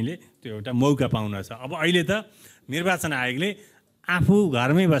तपाईँले त्यो एउटा मौका पाउनु छ। अब अहिले त निर्वाचन आयोगले आफू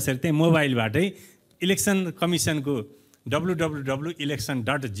घरमै बसेर त्यही मोबाइलबाटै इलेक्सन कमिसनको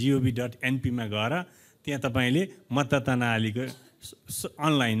www.election.gov.np मा गएर त्यहाँ तपाईँले मतदाता नालीको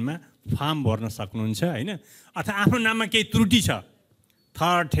अनलाइनमा फर्म भर्न सक्नुहुन्छ हैन। अथवा आफ्नो नाममा केही त्रुटि छ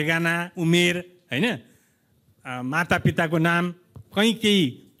ठेगाना उमेर हैन मातापिताको नाम कहीँ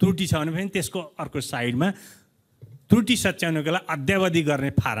केही त्रुटि छ भने पनि त्यसको अर्को साइडमा त्रुटि सच्याउनको लागि अद्यावधि गर्ने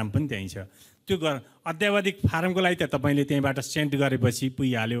फारम पनि त्यहीँ छ। त्यो अद्यावधिक फारमको लागि त तपाईँले त्यहीँबाट सेन्ड गरेपछि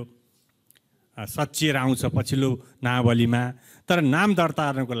पुगिहाल्यो, सचिएर आउँछ पछिल्लो नावलीमा। तर नाम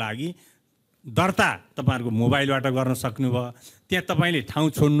दर्ता गर्नको लागि दर्ता तपाईँहरूको मोबाइलबाट गर्न सक्नुभयो। त्यहाँ तपाईँले ठाउँ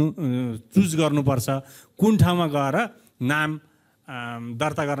चुज गर्नुपर्छ, कुन ठाउँमा गएर नाम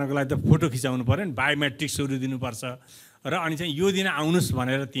दर्ता गर्नको लागि त फोटो खिचाउनु पऱ्यो नि, बायोमेट्रिक्सहरू दिनुपर्छ। र अनि चाहिँ यो दिन आउनुहोस्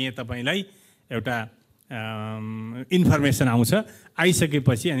भनेर त्यहाँ तपाईँलाई एउटा इन्फर्मेसन आउँछ।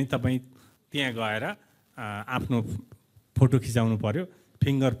 आइसकेपछि अनि तपाईँ त्यहाँ गएर आफ्नो फोटो खिचाउनु पऱ्यो,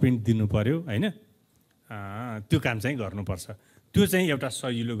 फिङ्गर प्रिन्ट दिनु पऱ्यो होइन, त्यो काम चाहिँ गर्नुपर्छ। त्यो चाहिँ एउटा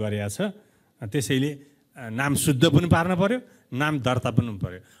सजिलो गरेको छ। त्यसैले नाम शुद्ध पनि पार्न पऱ्यो, नाम दर्ता पनि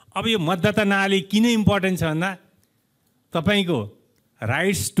पऱ्यो। अब यो मतदाता नाली किन इम्पोर्टेन्ट छ भन्दा तपाईँको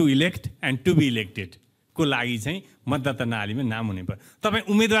rights to elect and to be elected को लागि चाहिँ मतदाता नालीमा नाम हुनु पर्यो। तपाईँ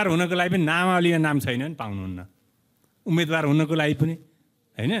उम्मेदवार हुनको लागि पनि नामावलीमा नाम छैन भने पाउनुहुन्न, उम्मेदवार हुनको लागि पनि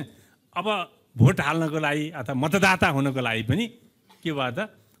होइन। अब भोट हाल्नको लागि अथवा मतदाता हुनको लागि पनि के भयो त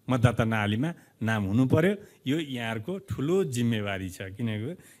मतदाता नालीमा नाम हुनु पर्यो। यो यहाँहरूको ठुलो जिम्मेवारी छ,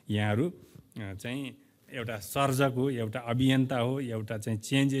 किनकि यहाँहरू चाहिँ एउटा सर्जक हो, एउटा अभियन्ता हो, एउटा चाहिँ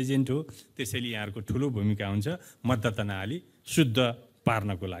चेन्ज एजेन्ट हो। त्यसैले यहाँहरूको ठुलो भूमिका हुन्छ मतदाता नाली शुद्ध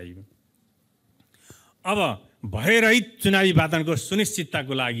पार्नको लागि। अब भयरहित चुनावी वातावरणको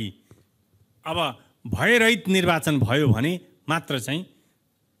सुनिश्चितताको लागि अब भयरहित निर्वाचन भयो भने मात्र चाहिँ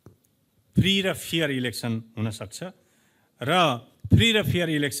फ्री र फेयर इलेक्सन हुनसक्छ। र फ्री र फेयर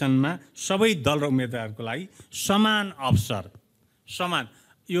इलेक्सनमा सबै दल र उम्मेदवारको लागि समान अवसर, समान।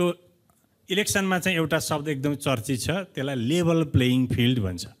 यो इलेक्सनमा चाहिँ एउटा शब्द एकदम चर्चित छ, त्यसलाई लेभल प्लेइङ फिल्ड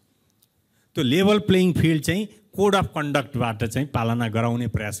भन्छ। त्यो लेभल प्लेइङ फिल्ड चाहिँ कोड अफ कन्डक्टबाट चाहिँ पालना गराउने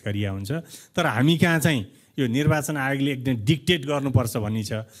प्रयास गरिया हुन्छ। तर हामी कहाँ चाहिँ यो निर्वाचन आयोगले एकदम डिक्टेट गर्नुपर्छ भन्ने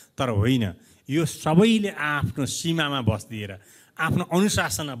छ, तर होइन। यो सबैले आफ्नो सीमामा बस्दिएर आफ्नो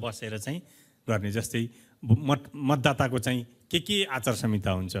अनुशासनमा बसेर चाहिँ गर्ने। जस्तै मतदाताको चाहिँ के आचार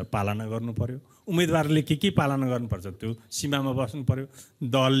संहिता हुन्छ पालना गर्नु पर्यो, उम्मेदवारले के पालना गर्नुपर्छ त्यो सीमामा बस्नु पर्यो,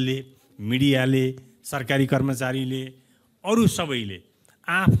 दलले, मिडियाले, सरकारी कर्मचारीले, अरू सबैले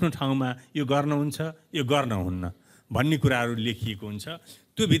आफ्नो ठाउँमा यो गर्नुहुन्छ यो गर्नुहुन्न भन्ने कुराहरू लेखिएको हुन्छ।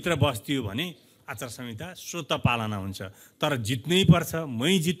 त्यो भित्र बस्दियो भने आचार संहिता स्वतः पालना हुन्छ। तर जित्नै पर्छ,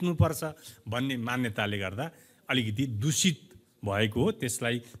 मै जित्नुपर्छ भन्ने मान्यताले गर्दा अलिकति दूषित भएको हो।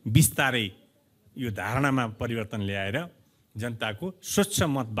 त्यसलाई बिस्तारै यो धारणामा परिवर्तन ल्याएर जनताको स्वच्छ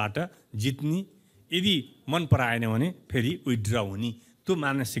मतबाट जित्ने, यदि मन पराएन भने फेरि विथड्र हुने, त्यो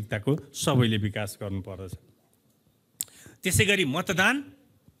मानसिकताको सबैले विकास गर्नुपर्दछ। त्यसै गरी मतदान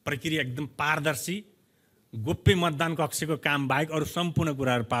प्रक्रिया एकदम पारदर्शी, गोप्य मतदान कक्षको काम बाहेक अरू सम्पूर्ण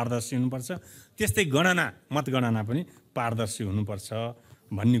कुराहरू पारदर्शी हुनुपर्छ। त्यस्तै मतगणना पनि पारदर्शी हुनुपर्छ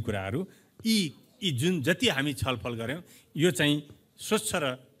भन्ने कुराहरू यी जुन जति हामी छलफल गऱ्यौँ यो चाहिँ स्वच्छ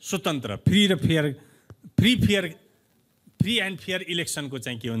र स्वतन्त्र फ्री एन्ड फेयर इलेक्सनको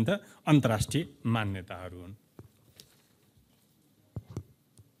चाहिँ के हुन्छ अन्तर्राष्ट्रिय मान्यताहरू हुन्।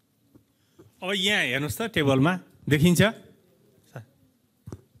 अब यहाँ हेर्नुहोस् त टेबलमा देखिन्छ।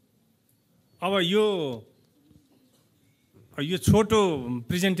 अब यो छोटो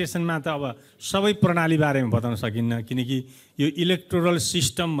प्रेजेन्टेसनमा त अब सबै प्रणाली बारेमा बताउन सकिन्न, किनकि यो इलेक्टोरल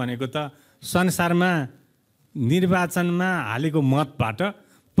सिस्टम भनेको त संसारमा निर्वाचनमा हालेको मतबाट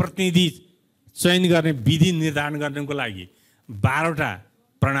प्रतिनिधि चयन गर्ने विधि निर्धारण गर्नको लागि 12वटा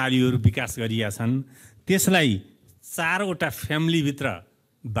प्रणालीहरू विकास गरिएका छन्। त्यसलाई 4वटा फ्यामिलीभित्र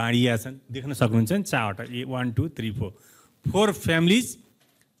बाँडिएका छन्, देख्न सक्नुहुन्छ नि 4वटा, 1 2 3 4 फ्यामिलिज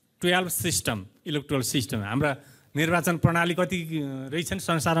 12 सिस्टम इलेक्टोरल सिस्टम। हाम्रा निर्वाचन प्रणाली कति रहेछन्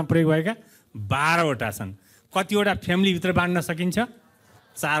संसारमा प्रयोग भएका 12वटा छन्। कतिवटा फ्यामिलीभित्र बाँड्न सकिन्छ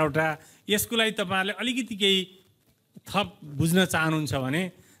 4वटा। यसको लागि तपाईँहरूले अलिकति केही थप बुझ्न चाहनुहुन्छ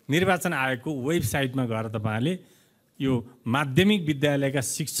भने निर्वाचन आयोगको वेबसाइटमा गएर तपाईँहरूले यो माध्यमिक विद्यालयका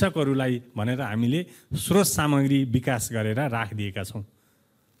शिक्षकहरूलाई भनेर हामीले स्रोत सामग्री विकास गरेर राखिदिएका छौँ।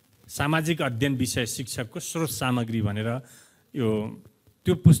 सामाजिक अध्ययन विषय शिक्षकको स्रोत सामग्री भनेर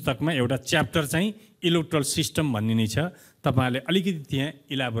त्यो पुस्तकमा एउटा च्याप्टर चाहिँ इलेक्टोरल सिस्टम भन्ने नै छ। तपाईँहरूले अलिकति त्यहाँ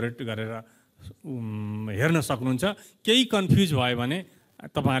इलाबोरेट गरेर हेर्न सक्नुहुन्छ। केही कन्फ्युज भयो भने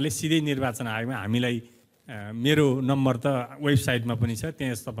तपाईँहरूले सिधै निर्वाचन आयोगमा हामीलाई मेरो नम्बर त वेबसाइटमा पनि छ,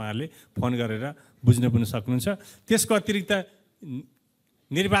 त्यहाँ तपाईँहरूले फोन गरेर बुझ्न पनि सक्नुहुन्छ। त्यसको अतिरिक्त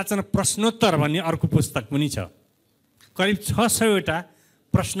निर्वाचन प्रश्नोत्तर भन्ने अर्को पुस्तक पनि छ। करिब 600वटा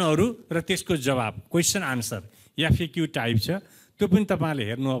प्रश्नहरू र त्यसको जवाब, क्वेसन आन्सर FAQ टाइप छ। त्यो पनि तपाईँहरूले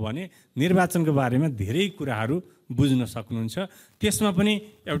हेर्नु हो भने निर्वाचनको बारेमा धेरै कुराहरू बुझ्न सक्नुहुन्छ। त्यसमा पनि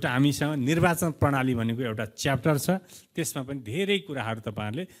एउटा हामीसँग निर्वाचन प्रणाली भनेको एउटा च्याप्टर छ, त्यसमा पनि धेरै कुराहरू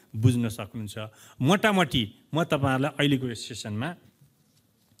तपाईँहरूले बुझ्न सक्नुहुन्छ। मोटामोटी म तपाईँहरूलाई अहिलेको यस सेसनमा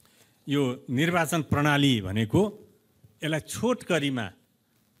यो निर्वाचन प्रणाली भनेको यसलाई छोटकरीमा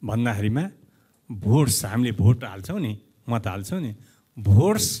भन्दाखेरिमा भोट्स, हामीले भोट हाल्छौँ नि, मत हाल्छौँ नि,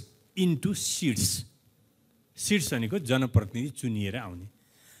 भोट्स इन्टु सिट्स। सिट्स भनेको जनप्रतिनिधि चुनिएर आउने।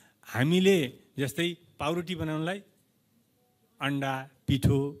 हामीले जस्तै पाउरोटी बनाउनलाई अन्डा,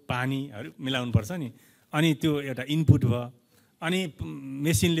 पिठो, पानीहरू मिलाउनुपर्छ नि, अनि त्यो एउटा इनपुट भयो, अनि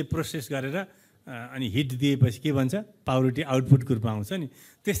मेसिनले प्रोसेस गरेर अनि हिट दिएपछि के भन्छ, पाउरोटी आउटपुटको रूपमा आउँछ नि।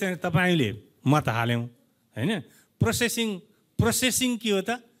 त्यस्तै तपाईँले मत हाल्यौँ होइन, प्रोसेसिङ के हो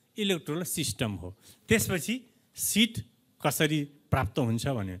त, इलेक्ट्रोल सिस्टम हो। त्यसपछि सिट कसरी प्राप्त हुन्छ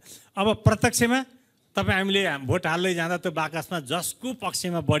भन्यो। अब प्रत्यक्षमा तपाईँ हामीले भोट हाल्दै जाँदा त्यो बाकसमा जसको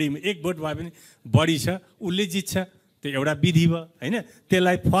पक्षमा बढी, एक भोट भए पनि बढी छ उसले जित्छ, त्यो एउटा विधि भयो होइन।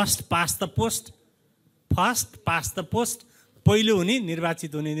 त्यसलाई फर्स्ट पास द पोस्ट, पहिलो हुने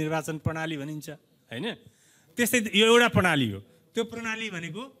निर्वाचित हुने निर्वाचन प्रणाली भनिन्छ होइन। त्यस्तै यो एउटा प्रणाली हो। त्यो प्रणाली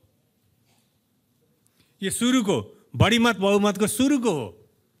भनेको यो सुरुको बढी मत बहुमतको सुरुको हो,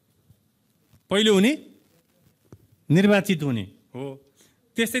 पहिलो हुने निर्वाचित हुने हो।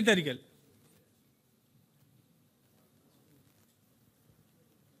 त्यस्तै तरिकाले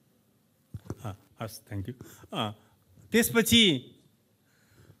हस्, थ्याङ्क यू। त्यसपछि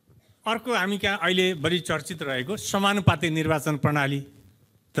अर्को हामी कहाँ अहिले बढी चर्चित रहेको समानुपातिक निर्वाचन प्रणाली,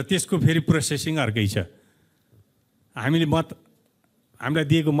 त त्यसको फेरि प्रोसेसिङ अर्कै छ। हामीलाई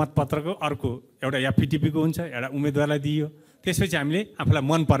दिएको मतपत्रको अर्को एउटा एफिटिपीको हुन्छ, एउटा उम्मेदवारलाई दिइयो, त्यसपछि हामीले आफूलाई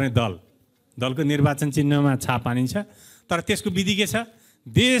मनपर्ने दलको निर्वाचन चिन्हमा छाप हानिन्छ। तर त्यसको विधि के छ,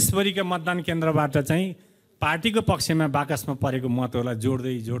 देशभरिका मतदान केन्द्रबाट चाहिँ पार्टीको पक्षमा बाकसमा परेको मतहरूलाई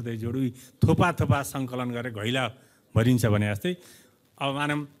जोड्दै थोपा सङ्कलन गरेर घैला भरिन्छ भने जस्तै। अब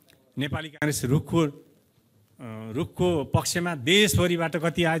मानौँ नेपाली काङ्ग्रेस रुखको पक्षमा देशभरिबाट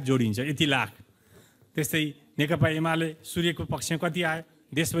कति आयो जोडिन्छ, यति लाख। त्यस्तै नेकपा एमाले सूर्यको पक्षमा कति आयो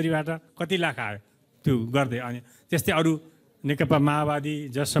देशभरिबाट, कति लाख आयो, त्यो गर्दै। अनि त्यस्तै अरू नेकपा माओवादी,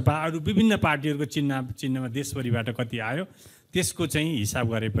 जसपा, अरू विभिन्न पार्टीहरूको चिन्हमा देशभरिबाट कति आयो, त्यसको चाहिँ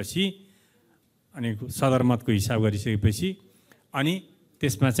हिसाब गरेपछि अनि सदरमतको हिसाब गरिसकेपछि अनि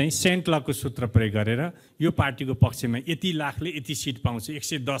त्यसमा चाहिँ सेन्ट लको सूत्र प्रयोग गरेर यो पार्टीको पक्षमा यति लाखले यति सिट पाउँछ,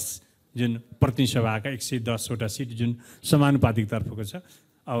 110 जुन प्रतिनिधि सभाका 110वटा सिट जुन समानुपातिक तर्फको छ।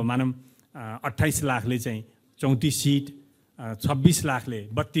 अब मानौँ 28 लाखले चाहिँ 34 सिट, 26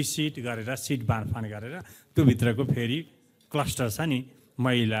 लाखले 32 सिट गरेर सिट बाँडफाँड गरेर त्यो भित्रको फेरि क्लस्टर छ नि,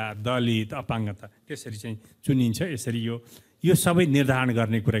 महिला, दलित, अपाङ्गता, त्यसरी चाहिँ चुनिन्छ। यसरी यो सबै निर्धारण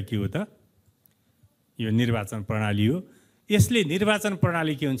गर्ने कुरा के हो त, यो निर्वाचन प्रणाली हो। यसले निर्वाचन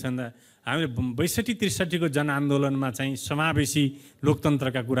प्रणाली के हुन्छ भन्दा हामीले 62-63 को जनआन्दोलनमा चाहिँ समावेशी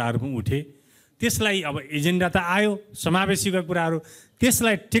लोकतन्त्रका कुराहरू पनि उठे। त्यसलाई अब एजेन्डा त आयो समावेशीका कुराहरू,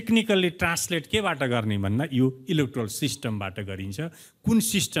 त्यसलाई टेक्निकल्ली ट्रान्सलेट केबाट गर्ने भन्दा यो इलेक्ट्रोल सिस्टमबाट गरिन्छ। कुन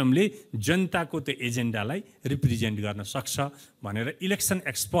सिस्टमले जनताको त्यो एजेन्डालाई रिप्रेजेन्ट गर्न सक्छ भनेर इलेक्सन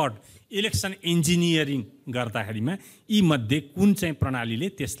एक्सपर्ट, इलेक्सन इन्जिनियरिङ गर्दाखेरिमा यी मध्ये कुन चाहिँ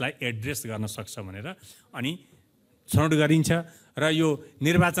प्रणालीले त्यसलाई एड्रेस गर्न सक्छ भनेर अनि छनौट गरिन्छ। र यो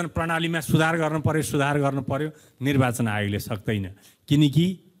निर्वाचन प्रणालीमा सुधार गर्नु पर्यो, निर्वाचन आयोगले सक्दैन, किनकि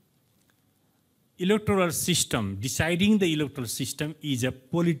electoral system, deciding the electoral system is a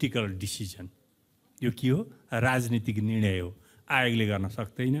political decision. यो के हो, राजनीतिक निर्णय हो, आयोगले गर्न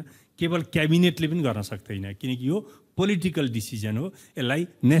सक्दैन, केवल क्याबिनेटले पनि गर्न सक्दैन, किनकि यो पोलिटिकल डिसिजन हो। यसलाई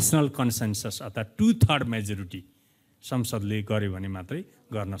नेसनल कन्सेन्सस अर्थात् 2/3 मेजोरिटी संसदले गर्यो भने मात्रै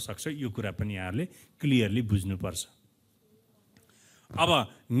गर्न सक्छ। यो कुरा पनि यहाँहरूले क्लियरली बुझ्नुपर्छ। अब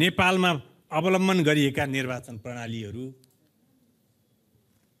नेपालमा अवलम्बन गरिएका निर्वाचन प्रणालीहरू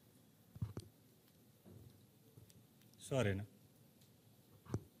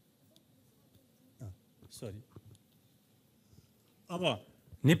अब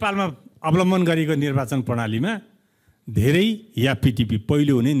नेपालमा अवलम्बन गरिएको निर्वाचन प्रणालीमा धेरै या पिटिपी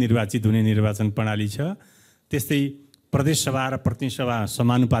पहिलो हुने निर्वाचित हुने निर्वाचन प्रणाली छ। त्यस्तै प्रदेश सभा र प्रतिनिधि सभा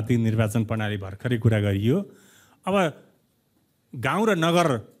समानुपातिक निर्वाचन प्रणाली भर्खरै कुरा गरियो। अब गाउँ र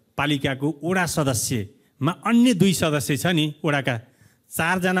नगरपालिकाको वडा सदस्यमा अन्य 2 सदस्य छ नि, वडाका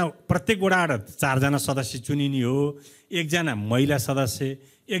 4 जना, प्रत्येक वडाबाट 4 जना सदस्य चुनिने हो। 1 जना महिला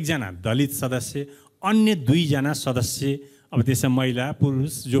सदस्य, 1 जना दलित सदस्य, अन्य 2 जना सदस्य। अब त्यसमा महिला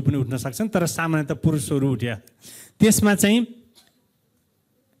पुरुष जो पनि उठ्न सक्छन्, तर सामान्यतः पुरुषहरू उठ्या। त्यसमा चाहिँ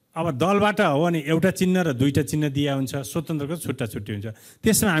अब दलबाट हो भने एउटा चिन्ह र 2टा चिन्ह दिया हुन्छ, स्वतन्त्रको छुट्टा हुन्छ।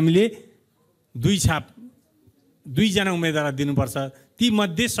 त्यसमा हामीले 2 जना उम्मेदवारलाई दिनुपर्छ। ती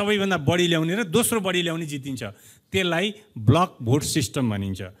मध्ये सबैभन्दा बढी ल्याउने र दोस्रो बढी ल्याउने जितिन्छ। त्यसलाई ब्लक भोट सिस्टम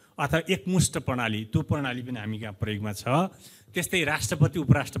भनिन्छ अथवा एकमुष्ट प्रणाली, त्यो प्रणाली पनि हामी कहाँ प्रयोगमा छ। त्यस्तै राष्ट्रपति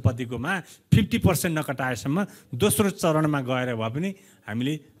उपराष्ट्रपतिकोमा 50% नकटाएसम्म दोस्रो चरणमा गएर भए पनि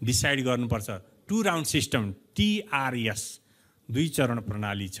हामीले डिसाइड गर्नुपर्छ। 2 राउन्ड सिस्टम TRS, 2 चरण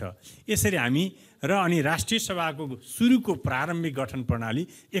प्रणाली छ। यसरी हामी र अनि राष्ट्रिय सभाको सुरुको प्रारम्भिक गठन प्रणाली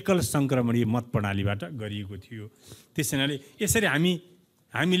एकल सङ्क्रमणीय मत प्रणालीबाट गरिएको थियो। त्यसैले यसरी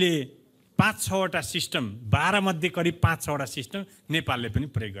हामीले 5-6वटा सिस्टम, 12 मध्ये करिब 5-6वटा सिस्टम नेपालले पनि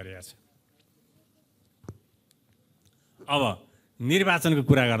प्रयोग गरेको छ। अब निर्वाचनको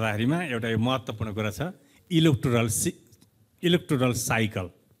कुरा गर्दाखेरिमा एउटा यो महत्त्वपूर्ण कुरा छ, इलेक्टोरल साइकल।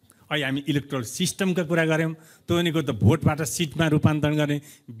 अहिले हामी इलेक्टोरल सिस्टमका कुरा गऱ्यौँ, त्यो भनेको त भोटबाट सिटमा रूपान्तरण गर्ने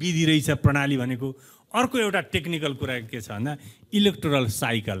विधि रहेछ प्रणाली भनेको। अर्को एउटा टेक्निकल कुरा के छ भन्दा इलेक्टोरल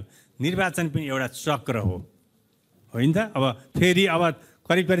साइकल, निर्वाचन पनि एउटा चक्र हो, होइन त? अब फेरि अब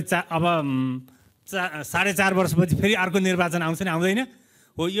करिब 4.5 वर्षपछि फेरि अर्को निर्वाचन आउँछ नि, आउँदैन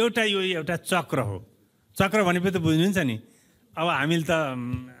हो? यो एउटा चक्र हो। चक्र भनेपछि त बुझ्नुहुन्छ नि। अब हामीले त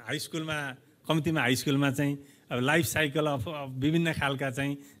हाई स्कुलमा, कम्तीमा हाई स्कुलमा चाहिँ अब लाइफ साइकल अफ विभिन्न खालका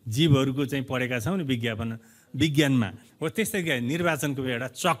चाहिँ जीवहरूको चाहिँ पढेका छौँ नि विज्ञानमा। हो त्यस्तै निर्वाचनको एउटा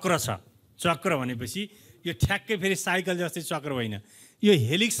चक्र छ। चक्र भनेपछि यो ठ्याक्कै फेरि साइकल जस्तै चक्र होइन, यो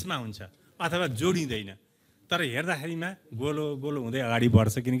हेलिक्समा हुन्छ अथवा जोडिँदैन। तर हेर्दाखेरिमा गोलो गोलो हुँदै अगाडि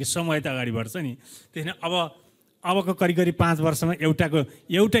बढ्छ, किनकि समय त अगाडि बढ्छ नि। त्यसैले अबको करिब 5 वर्षमा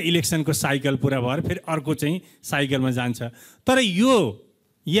एउटा इलेक्सनको साइकल पुरा भएर फेरि अर्को चाहिँ साइकलमा जान्छ। तर यो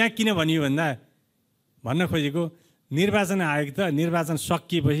यहाँ किन भनियो भन्दा भन्न खोजेको निर्वाचन आयोग त निर्वाचन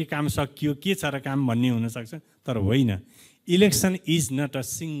सकिएपछि काम सकियो, के छ र काम भन्ने हुनसक्छ, तर होइन। Election is not a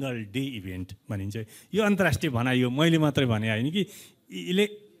single day event भनिन्छ। यो अन्तर्राष्ट्रिय भनाइ हो, मैले मात्रै भने होइन कि।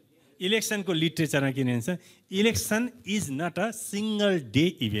 इलेक्सनको लिट्रेचरमा के भन्छ, election is not a single day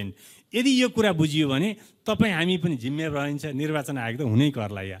event. यदि यो कुरा बुझियो भने तपाईँ हामी पनि जिम्मेवार रहन्छ, निर्वाचन आयोग त हुनै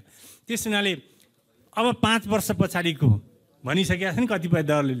पर्ला यहाँ। त्यस हुनाले अब 5 वर्ष पछाडिको भनिसकेका छन् कतिपय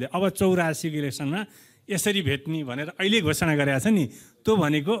दलहरूले, अब 84को इलेक्सनमा यसरी भेट्ने भनेर अहिले घोषणा गरेका छ नि, त्यो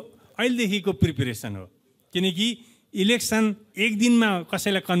भनेको अहिलेदेखिको प्रिपेरेसन हो। किनकि इलेक्सन एक दिनमा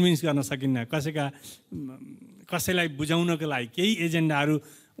कसैलाई कन्भिन्स गर्न सकिन्न, कसैलाई बुझाउनको लागि केही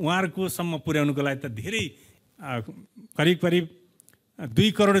एजेन्डाहरू उहाँहरूकोसम्म पुर्याउनुको लागि त धेरै करिब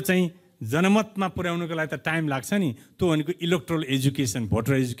 2 करोड चाहिँ जनमतमा पुर्याउनुको लागि त टाइम लाग्छ नि। त्यो भनेको इलेक्ट्रोल एजुकेसन,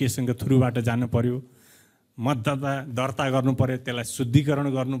 भोटर एजुकेसनको थ्रुबाट जानु पर्यो, मतदाता दर्ता गर्नु पर्यो, त्यसलाई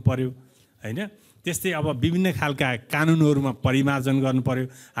शुद्धिकरण गर्नु पर्यो, होइन? त्यस्तै अब विभिन्न खालका कानुनहरूमा परिमार्जन गर्नु पर्यो।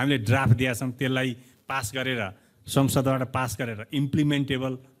 हामीले ड्राफ्ट दिएका छौँ, त्यसलाई पास गरेर संसदबाट पास गरेर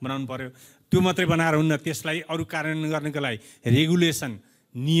इम्प्लिमेन्टेबल बनाउनु पर्यो। त्यो मात्रै बनाएर हुन्न, त्यसलाई अरू कार्यान्वयन गर्नको लागि रेगुलेसन,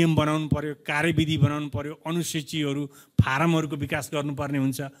 नियम बनाउनु पर्यो, कार्यविधि बनाउनु पर्यो, अनुसूचीहरू, फारमहरूको विकास गर्नुपर्ने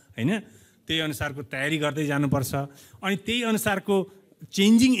हुन्छ, होइन? त्यही अनुसारको तयारी गर्दै जानुपर्छ। अनि त्यही अनुसारको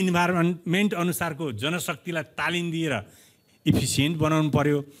चेन्जिङ इन्भाइरोमेन्ट अनुसारको जनशक्तिलाई तालिम दिएर इफिसियन्ट बनाउनु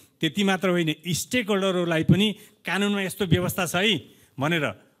पर्यो। त्यति मात्र होइन, स्टेक होल्डरहरूलाई पनि कानुनमा यस्तो व्यवस्था छ है भनेर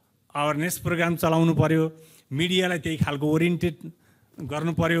अवेरनेस प्रोग्राम चलाउनु पर्यो, मिडियालाई त्यही खालको ओरिएन्टेड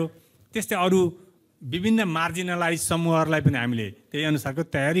गर्नु पर्यो। त्यस्तै अरू विभिन्न मार्जिनलाइज समूहहरूलाई पनि हामीले त्यही अनुसारको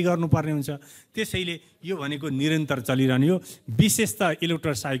तयारी गर्नुपर्ने हुन्छ। त्यसैले यो भनेको निरन्तर चलिरहने हो। विशेष त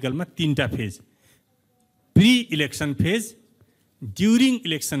इलेक्टोरल साइकलमा 3टा phase, pre election phase, during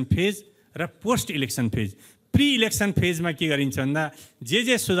election phase र post election phase. Pre election फेजमा के गरिन्छ भन्दा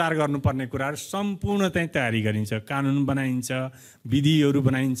जे सुधार गर्नुपर्ने कुराहरू सम्पूर्ण चाहिँ तयारी गरिन्छ, कानुन बनाइन्छ, विधिहरू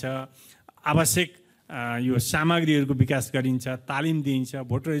बनाइन्छ, आवश्यक यो सामग्रीहरूको विकास गरिन्छ, तालिम दिइन्छ,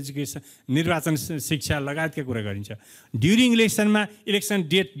 भोटर एजुकेसन, निर्वाचन शिक्षा लगायतका कुरा गरिन्छ। ड्युरिङ इलेक्सनमा इलेक्सन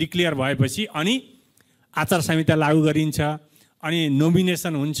डेट डिक्लेयर भएपछि अनि आचार संहिता लागू गरिन्छ, अनि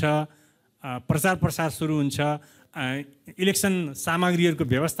नोमिनेसन हुन्छ, प्रचार प्रसार सुरु हुन्छ, इलेक्सन सामग्रीहरूको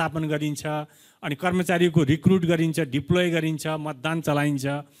व्यवस्थापन गरिन्छ, अनि कर्मचारीको रिक्रुट गरिन्छ, डिप्लोय गरिन्छ, मतदान चलाइन्छ,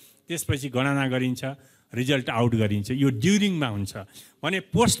 त्यसपछि गणना गरिन्छ, रिजल्ट आउट गरिन्छ। यो ड्युरिङमा हुन्छ। भने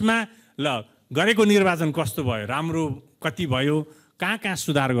पोस्टमा ल गरेको निर्वाचन कस्तो भयो, राम्रो कति भयो, कहाँ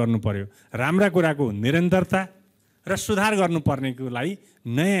सुधार गर्नु पर्यो, राम्रा कुराको निरन्तरता र सुधार गर्नुपर्नेको लागि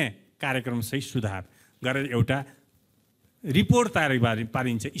नयाँ कार्यक्रमसहित सुधार गरेर एउटा रिपोर्ट तयार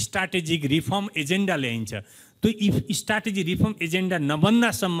पारिन्छ, स्ट्राटेजिक रिफर्म एजेन्डा ल्याइन्छ। त्यो स्ट्राटेजिक रिफर्म एजेन्डा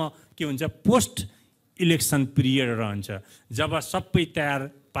नबन्दासम्म के हुन्छ, पोस्ट इलेक्सन पिरियड रहन्छ, जब सबै तयार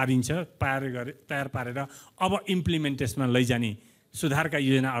पारेर अब इम्प्लिमेन्टेसनमा लैजाने सुधारका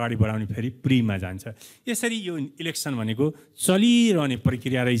योजना अगाडि बढाउने फेरि प्रीमा जान्छ। यसरी यो इलेक्सन भनेको चलिरहने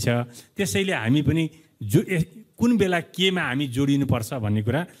प्रक्रिया रहेछ। त्यसैले हामी पनि कुन बेला केमा हामी जोडिनुपर्छ भन्ने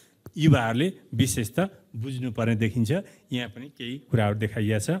कुरा युवाहरूले विशेष त बुझ्नुपर्ने देखिन्छ। यहाँ पनि केही कुराहरू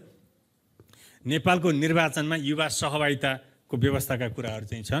देखाइएको छ। नेपालको निर्वाचनमा युवा सहभागिताको व्यवस्थाका कुराहरू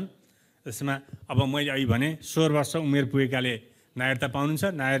चाहिँ छन्। त्यसमा अब मैले अहिले भने 16 वर्ष उमेर पुगेकाले नागरिकता पाउनुहुन्छ।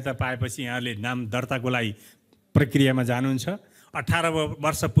 नागरिकता पाएपछि यहाँले नाम दर्ताको लागि प्रक्रियामा जानुहुन्छ। 18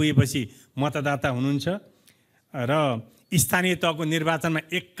 वर्ष पुगेपछि मतदाता हुनुहुन्छ र स्थानीय तहको निर्वाचनमा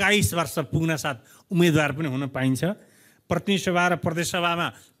 21 वर्ष पुग्न साथ उम्मेदवार पनि हुन पाइन्छ। प्रतिनिधि सभा र प्रदेश सभामा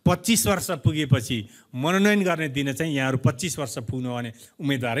 25 वर्ष पुगेपछि मनोनयन गर्ने दिन चाहिँ यहाँहरू 25 वर्ष पुग्नु भने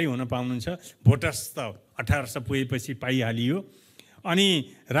उम्मेदवारै हुन पाउनुहुन्छ। भोटर्स त 18 वर्ष पुगेपछि पाइहालियो। अनि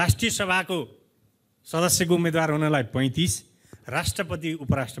राष्ट्रिय सभाको सदस्यको उम्मेदवार हुनलाई 35, राष्ट्रपति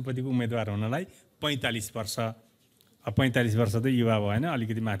उपराष्ट्रपतिको उम्मेदवार हुनलाई 45 वर्ष। 45 वर्ष त युवा भएन,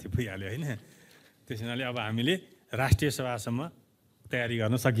 अलिकति माथि पुगिहाल्यो होइन। त्यस हुनाले अब हामीले राष्ट्रिय सभासम्म तयारी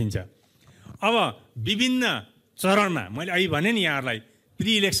गर्न सकिन्छ। अब विभिन्न चरणमा मैले अहिले भने नि यहाँहरूलाई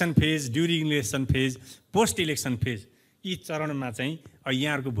pre election phase, during election phase, post election phase, यी चरणमा चाहिँ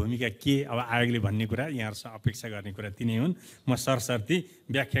यहाँहरूको भूमिका के, अब आयोगले भन्ने कुरा यहाँहरूसँग अपेक्षा गर्ने कुरा तिनै हुन्। म सरसर्ती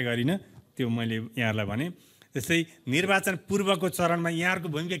व्याख्या गरिनँ, त्यो मैले यहाँहरूलाई भने। जस्तै निर्वाचन पूर्वको चरणमा यहाँहरूको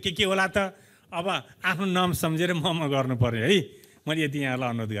भूमिका के होला त? अब आफ्नो नाम सम्झेर म गर्नु पर्यो है। मैले यति यहाँहरूलाई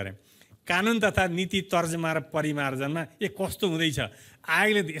अनुरोध गरेँ। कानुन तथा नीति तर्जुमा र परिमार्जनमा कस्तो हुँदैछ?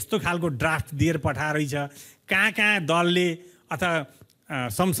 आयोगले यस्तो खालको ड्राफ्ट दिएर पठाएछ, कहाँ दलले अथवा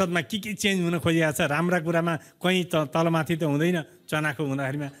संसदमा के चेन्ज हुन खोजिएको छ। राम्रा कुरामा कहीँ तलमाथि त हुँदैन, चनाखो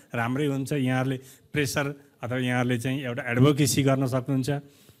हुँदाखेरिमा राम्रै हुन्छ। यहाँहरूले प्रेसर अथवा यहाँहरूले चाहिँ एउटा एडभोकेसी गर्न सक्नुहुन्छ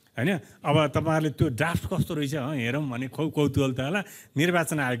होइन। अब तपाईँहरूले त्यो ड्राफ्ट कस्तो रहेछ हेरौँ भने कौतूहल त होला।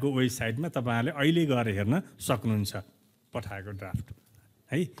 निर्वाचन आयोगको वेबसाइटमा तपाईँहरूले अहिले गएर हेर्न सक्नुहुन्छ पठाएको ड्राफ्ट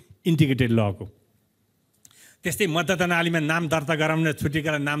है, इन्टिग्रेटेड लको। त्यस्तै मतदाता नालीमा नाम दर्ता गराउन,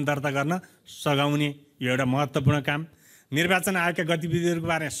 छुटेकालाई नाम दर्ता गर्न सघाउने, यो एउटा महत्त्वपूर्ण काम। निर्वाचन आयोगका गतिविधिहरूको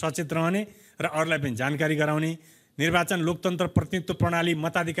बारेमा सचेत रहने र अरूलाई पनि जानकारी गराउने। निर्वाचन लोकतन्त्र प्रतिनिधित्व प्रणाली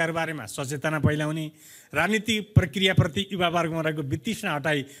मताधिकार बारेमा सचेतना फैलाउने। राजनीतिक प्रक्रियाप्रति युवावर्गमा रहेको वितृष्णा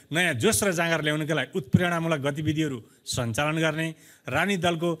हटाई नयाँ जोस र जाँगर ल्याउनका लागि उत्प्रेरणामूलक गतिविधिहरू सञ्चालन गर्ने। राजनीतिक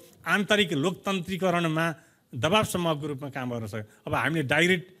दलको आन्तरिक लोकतन्त्रीकरणमा दबाव समूहको रूपमा काम गर्न सक्छ। अब हामीले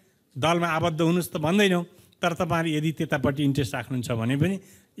डाइरेक्ट दलमा आबद्ध हुनुहोस् त भन्दैनौँ, तर तपाईँहरू यदि त्यतापट्टि इन्ट्रेस्ट राख्नुहुन्छ भने पनि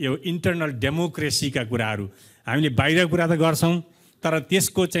यो इन्टरनल डेमोक्रेसीका कुराहरू हामीले बाहिर कुरा त गर्छौँ, तर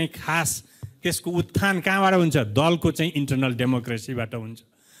त्यसको चाहिँ खास त्यसको उत्थान कहाँबाट हुन्छ? दलको चाहिँ इन्टरनल डेमोक्रेसीबाट हुन्छ।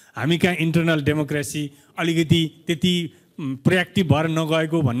 हामी कहाँ इन्टरनल डेमोक्रेसी अलिकति त्यति प्रोएक्टिभ भएर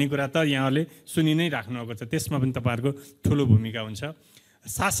नगएको भन्ने कुरा त यहाँहरूले सुनि नै राख्नुभएको छ। त्यसमा पनि तपाईँहरूको ठुलो भूमिका हुन्छ।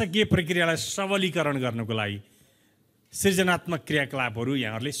 शासकीय प्रक्रियालाई सबलीकरण गर्नको लागि सृजनात्मक क्रियाकलापहरू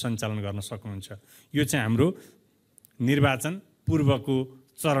यहाँहरूले सञ्चालन गर्न सक्नुहुन्छ। यो चाहिँ हाम्रो निर्वाचन पूर्वको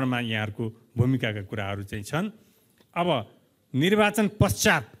चरणमा यहाँहरूको भूमिकाका कुराहरू चाहिँ छन्। अब निर्वाचन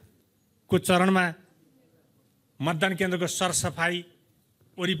पश्चातको चरणमा मतदान केन्द्रको सरसफाइ,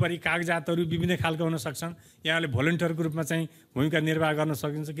 वरिपरि कागजातहरू विभिन्न खालका हुन सक्छन्। यहाँले भोलिन्टियरको रूपमा चाहिँ भूमिका निर्वाह गर्न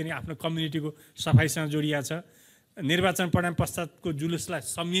सकिन्छ, किनकि आफ्नो कम्युनिटीको सफाइसँग जोडिएको छ। निर्वाचन परिणाम पश्चातको जुलुसलाई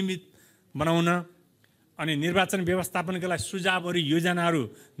संयमित बनाउन अनि निर्वाचन व्यवस्थापनका लागि सुझावहरू, योजनाहरू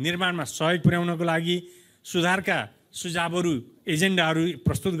निर्माणमा सहयोग पुर्याउनको लागि, सुधारका सुझावहरू, एजेन्डाहरू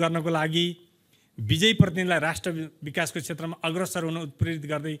प्रस्तुत गर्नको लागि, विजयी प्रतिनिधिलाई राष्ट्र विकासको क्षेत्रमा अग्रसर हुन उत्प्रेरित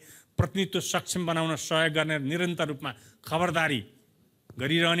गर्दै प्रतिनिधित्व सक्षम बनाउन सहयोग गर्ने निरन्तर रूपमा खबरदारी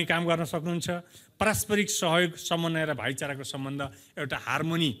गरिरहने काम गर्न सक्नुहुन्छ। पारस्परिक सहयोग, समन्वय र भाइचाराको सम्बन्ध, एउटा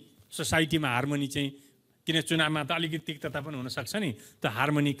हार्मोनी, सोसाइटीमा हार्मोनी चाहिँ, किन चुनावमा त अलिकति तिक्तता पनि हुनसक्छ नि, त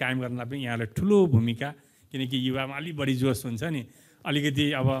हार्मोनी कायम गर्नलाई पनि यहाँले ठुलो भूमिका, किनकि युवामा अलिक बढी जोस हुन्छ नि, अलिकति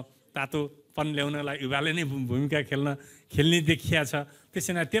अब तातोपन ल्याउनलाई युवाले नै भूमिका खेल्ने देखिया छ।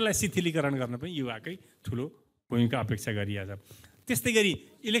 त्यसैले त्यसलाई शिथिलीकरण गर्न पनि युवाकै ठुलो भूमिका अपेक्षा गरिएको छ। त्यस्तै गरी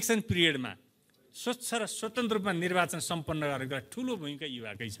इलेक्सन पिरियडमा स्वच्छ र स्वतन्त्र रूपमा निर्वाचन सम्पन्न गरेको ठुलो भूमिका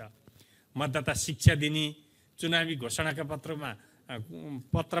युवाकै छ। मतदाता शिक्षा दिने, चुनावी घोषणाका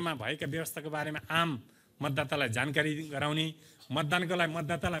पत्रमा भएका व्यवस्थाको बारेमा आम मतदातालाई जानकारी गराउने, मतदानको लागि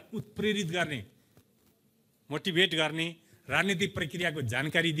मतदातालाई उत्प्रेरित गर्ने, मोटिभेट गर्ने, राजनीतिक प्रक्रियाको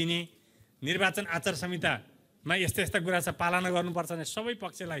जानकारी दिने, निर्वाचन आचार संहितामा यस्ता कुरा छ पालना गर्नुपर्छ भने सबै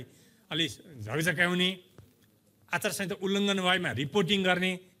पक्षलाई अलि झकझकाउने, आचार संहिता उल्लङ्घन भएमा रिपोर्टिङ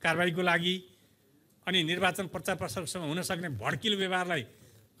गर्ने कारबाहीको लागि, अनि निर्वाचन प्रचार प्रसारसँग हुन सक्ने भड्किलो व्यवहारलाई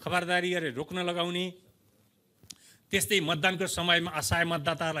खबरदारी गरेर रोक्न लगाउने, त्यस्तै मतदानको समयमा असहाय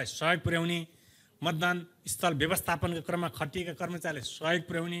मतदाताहरूलाई सहयोग पुर्याउने, मतदान स्थल व्यवस्थापनको क्रममा खटिएका कर्मचारीलाई सहयोग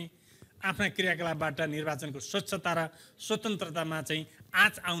पुर्याउने, आफ्ना क्रियाकलापबाट निर्वाचनको स्वच्छता र स्वतन्त्रतामा चाहिँ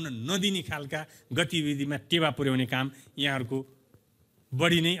आँच आउन नदिने खालका गतिविधिमा टेवा पुर्याउने काम यहाँहरूको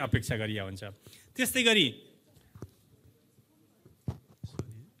बढी नै अपेक्षा गरिया हुन्छ। त्यस्तै गरी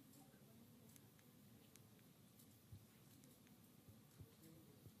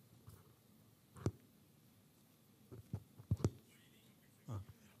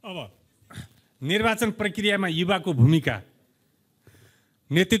अब निर्वाचन प्रक्रियामा युवाको भूमिका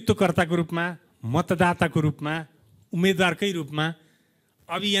नेतृत्वकर्ताको रूपमा, मतदाताको रूपमा, उम्मेदवारकै रूपमा,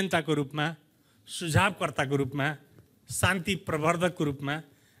 अभियन्ताको रूपमा, सुझावकर्ताको रूपमा, शान्ति प्रवर्धकको रूपमा,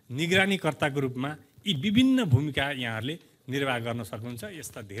 निगरानीकर्ताको रूपमा यी विभिन्न भूमिका यहाँहरूले निर्वाह गर्न सक्नुहुन्छ।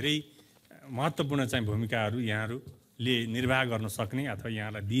 यस्ता धेरै महत्त्वपूर्ण चाहिँ भूमिकाहरू यहाँहरूले निर्वाह गर्न सक्ने अथवा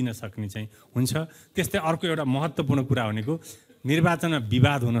यहाँलाई दिन सक्ने चाहिँ हुन्छ। त्यस्तै अर्को एउटा महत्त्वपूर्ण कुरा भनेको निर्वाचनमा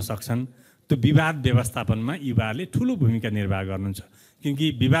विवाद हुन सक्छन्। त्यो विवाद व्यवस्थापनमा युवाहरूले ठुलो भूमिका निर्वाह गर्नुहुन्छ,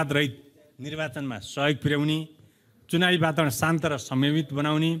 किनकि विवादरहित निर्वाचनमा सहयोग पुर्याउने, चुनावी वातावरण शान्त र संयमित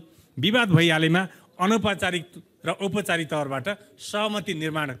बनाउने, विवाद भइहालेमा अनौपचारिक र औपचारिक तौरबाट सहमति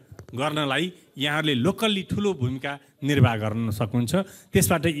निर्माण गर्नलाई यहाँहरूले लोकल्ली ठुलो भूमिका निर्वाह गर्न सक्नुहुन्छ।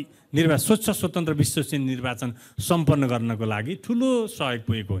 त्यसबाट स्वच्छ स्वतन्त्र विश्वसनीय निर्वाचन सम्पन्न गर्नको लागि ठुलो सहयोग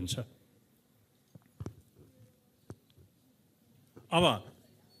पुगेको हुन्छ। अब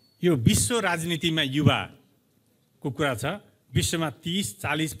यो विश्व राजनीतिमा युवाको कुरा छ। विश्वमा 30,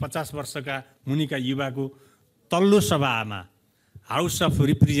 40, 50 वर्षका मुनिका युवाको तल्लो सभामा हाउस अफ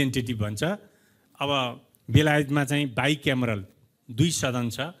रिप्रेजेन्टेटिभ भन्छ। अब बेलायतमा चाहिँ बाइक्यामरल 2 सदन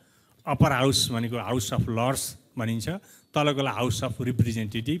छ। अप्पर हाउस भनेको हाउस अफ लर्ड्स भनिन्छ, तलकोलाई हाउस अफ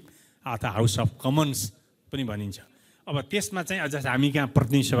रिप्रेजेन्टेटिभ अथवा हाउस अफ कमन्स पनि भनिन्छ। अब त्यसमा चाहिँ अझ हामी कहाँ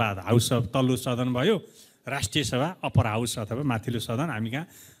प्रतिनिधि सभा हाउस अफ तल्लो सदन भयो, राष्ट्रिय सभा अप्पर हाउस अथवा माथिल्लो सदन, हामी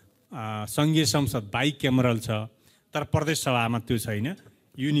कहाँ सङ्घीय संसद बाइक्यामरल छ। तर प्रदेश सभामा त्यो छैन,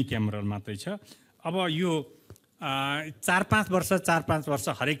 युनिक्यामरल मात्रै छ। अब यो 4-5 वर्ष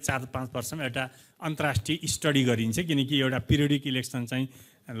हरेक 4-5 वर्षमा एउटा अन्तर्राष्ट्रिय स्टडी गरिन्छ, किनकि एउटा पिरियडिक इलेक्सन चाहिँ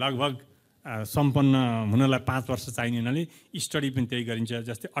लगभग सम्पन्न हुनलाई 5 वर्ष चाहिने हुनाले स्टडी पनि त्यही गरिन्छ।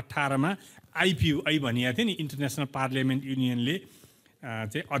 जस्तै 18मा आइपियुआई भनिएको थियो नि, इन्टरनेसनल पार्लियामेन्ट युनियनले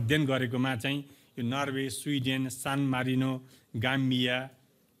चाहिँ अध्ययन गरेकोमा चाहिँ यो नर्वे, स्विडेन, सान Marino, Gambia,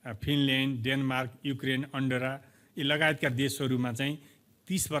 Finland, Denmark, Ukraine, Andorra यी लगायतका देशहरूमा चाहिँ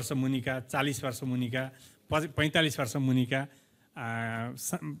 30 वर्ष मुनिका, 40 वर्ष मुनिका, 45 वर्ष मुनिका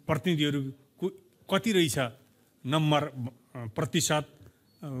प्रतिनिधिहरूको कति रहेछ नम्बर प्रतिशत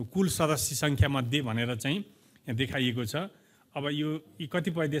कुल सदस्य सङ्ख्यामध्ये भनेर चाहिँ यहाँ देखाइएको छ। अब यो यी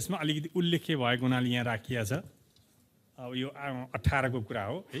कतिपय देशमा अलिकति उल्लेख्य भएको हुनाले यहाँ राखिएको छ। अब यो 18 को कुरा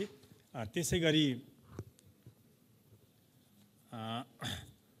हो है। त्यसै गरी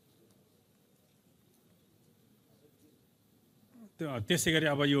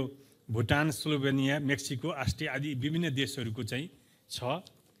अब यो भुटान, स्लोभेनिया, मेक्सिको, अस्ट्रिया आदि विभिन्न देशहरूको चाहिँ छ।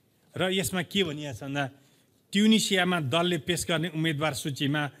 र यसमा के भनिएको छ भन्दा ट्युनिसियामा दलले पेश गर्ने उम्मेदवार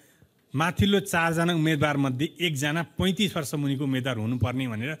सूचीमा माथिल्लो 4 जना उम्मेदवारमध्ये 1 जना 35 वर्ष मुनिको उम्मेदवार हुनुपर्ने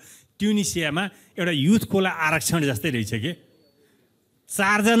भनेर ट्युनिसियामा एउटा युथकोलाई आरक्षण जस्तै रहेछ के।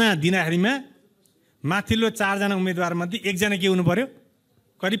 4 जना दिँदाखेरिमा माथिल्लो 4 जना उम्मेदवारमध्ये 1 जना के हुनु पर्यो,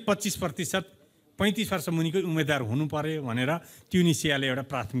 करिब 25% 35 वर्ष मुनिको उम्मेदवार हुनु पर्यो भनेर ट्युनिसियाले एउटा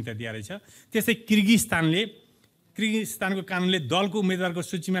प्राथमिकता दिएको रहेछ। त्यस्तै किर्गिस्तानको कानुनले दलको उम्मेदवारको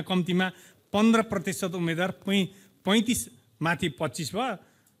सूचीमा कम्तीमा 15% उम्मेदवार 35 माथि 25 भयो।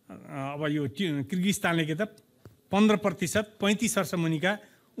 अब यो किर्गिस्तानले के त 15% 35 वर्ष मुनिका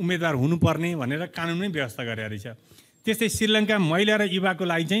उम्मेदवार हुनुपर्ने भनेर कानुनमै व्यवस्था गरेको रहेछ। त्यस्तै श्रीलङ्का महिला र युवाको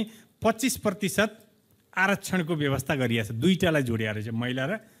लागि चाहिँ 25% आरक्षणको व्यवस्था गरिएको छ। दुईटालाई जोडिएको रहेछ, महिला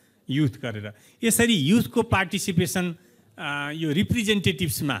र युथ गरेर। यसरी युथको पार्टिसिपेसन यो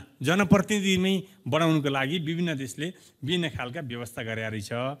रिप्रेजेन्टेटिभ्समा जनप्रतिनिधिमै बढाउनुको लागि विभिन्न देशले विभिन्न खालका व्यवस्था गरेका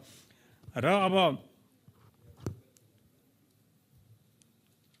रहेछ। र अब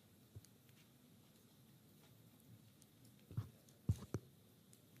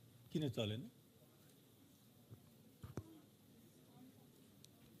किन चलेन?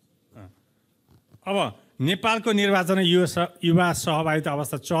 अब नेपालको निर्वाचन युवा सहभागिता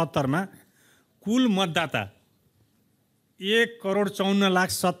अवस्था 74मा कुल मतदाता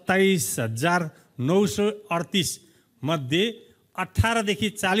 1,54,27,938 मध्ये 18 देखि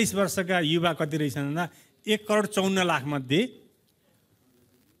 40 वर्षका युवा कति रहेछन् भन्दा 1,54,00,000 मध्ये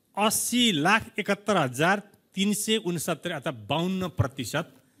 80,71,369 अथवा 52%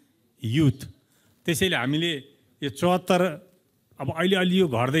 युथ। त्यसैले हामीले यो 74 अब अहिले अलि यो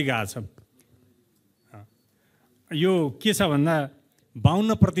घट्दै गएको छ। यो के छ भन्दा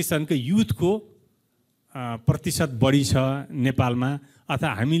 52% युथको प्रतिशत बढी छ नेपालमा। अथवा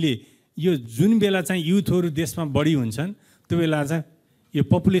हामीले यो जुन बेला चाहिँ युथहरू देशमा बढी हुन्छन् त्यो बेला चाहिँ यो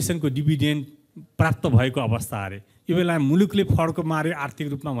पपुलेसनको डिभिडेन्ड प्राप्त भएको अवस्था अरे। यो बेला मुलुकले फड्को मार्यो आर्थिक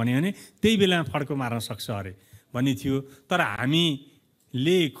रूपमा भन्यो भने त्यही बेलामा फड्को मार्न सक्छ अरे भन्ने थियो। तर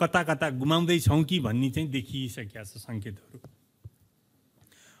हामीले कता कता गुमाउँदैछौँ कि भन्ने चाहिँ देखिसकेका छ सङ्केतहरू।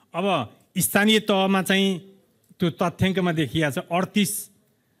 अब स्थानीय तहमा चाहिँ त्यो तथ्याङ्कमा देखिएको छ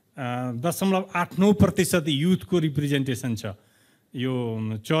 0.89% युथको रिप्रेजेन्टेसन छ, यो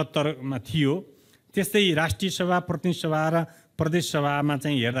 74 मा थियो। त्यस्तै राष्ट्रिय सभा, प्रतिनिधि सभा र प्रदेश सभामा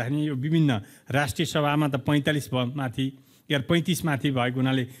चाहिँ हेर्दाखेरि यो विभिन्न राष्ट्रिय सभामा त 45 माथि या 35 माथि भएको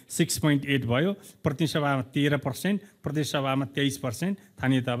हुनाले 6.8 भयो, प्रतिनिधि सभामा 13%, प्रदेश सभामा 23%,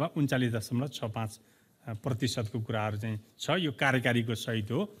 स्थानीय तहमा 39.65% कुराहरू चाहिँ छ। यो कार्यकारीको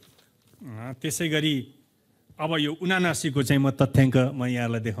सहित हो। त्यसै गरी अब यो 79 को चाहिँ म तथ्याङ्क म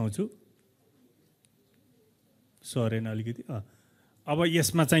यहाँलाई देखाउँछु। सरेन अलिकति। अब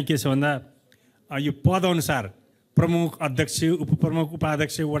यसमा चाहिँ के छ भन्दा यो पद अनुसार प्रमुख, अध्यक्ष, उपप्रमुख,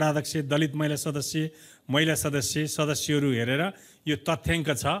 उपाध्यक्ष, वडाध्यक्ष, दलित महिला सदस्य, सदस्यहरू हेरेर यो तथ्याङ्क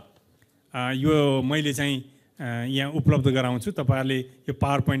छ। यो मैले चाहिँ यहाँ उपलब्ध गराउँछु, तपाईँहरूले यो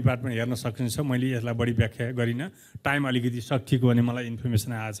पावर पोइन्टबाट पनि हेर्न सक्नुहुन्छ। मैले यसलाई बढी व्याख्या गरिनँ, टाइम अलिकति सकिएको भने मलाई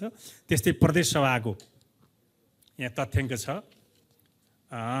इन्फर्मेसन आएछ। त्यस्तै प्रदेश सभाको यहाँ तथ्याङ्क छ।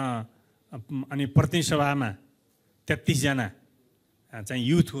 अनि प्रतिनिधि सभामा 33 जना चाहिँ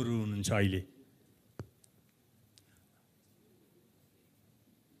युथहरू हुनुहुन्छ अहिले।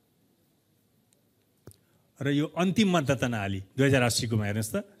 र यो अन्तिम मतदातानाली 2080 को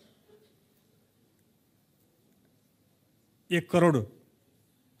हेर्नुहोस् त,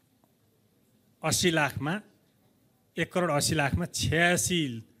 1,80,00,000 मा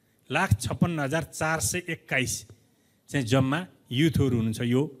 86,56,421 चाहिँ जम्मा युथहरू हुनुहुन्छ।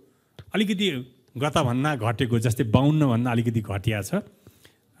 यो अलिकति गतभन्दा घटेको, जस्तै 52 भन्दा अलिकति घटिया छ,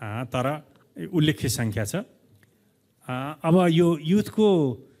 तर उल्लेख्य सङ्ख्या छ। अब यो युथको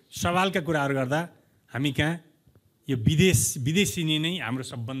सवालका कुराहरू गर्दा हामी कहाँ यो विदेशी नै हाम्रो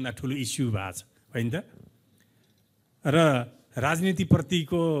सबभन्दा ठुलो इस्यु भएको छ, होइन त? र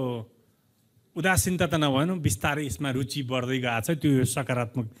राजनीतिप्रतिको उदासीनता त नभनौँ, बिस्तारै यसमा रुचि बढ्दै गएको छ, त्यो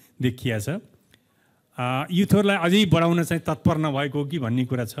सकारात्मक देखिया छ। युथहरूलाई अझै बढाउन चाहिँ तत्पर नभएको हो कि भन्ने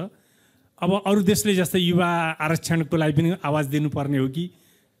कुरा छ। अब अरू देशले जस्तै युवा आरक्षणको लागि पनि आवाज दिनुपर्ने हो कि?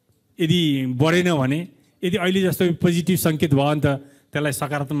 यदि बढेन भने, यदि अहिले जस्तो पोजिटिभ सङ्केत भयो भने त त्यसलाई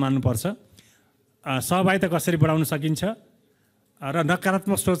सकारात्मक मान्नुपर्छ। सहभागिता कसरी बढाउन सकिन्छ र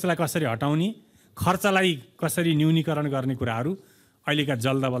नकारात्मक सोचलाई कसरी हटाउने, खर्चलाई कसरी न्यूनीकरण गर्ने कुराहरू अहिलेका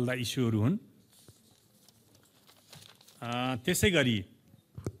जल्दा बल्दा इस्युहरू हुन्। त्यसै गरी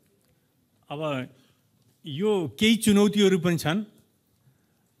अब यो केही चुनौतीहरू पनि छन्।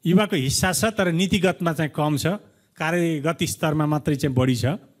 युवाको हिस्सा छ तर नीतिगतमा चाहिँ कम छ, कार्यगत स्तरमा मात्रै चाहिँ बढी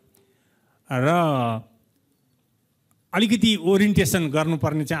छ र अलिकति ओरिएन्टेसन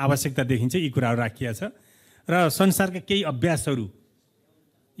गर्नुपर्ने चाहिँ आवश्यकता देखिन्छ। यी कुराहरू राखिया छ र संसारका केही अभ्यासहरू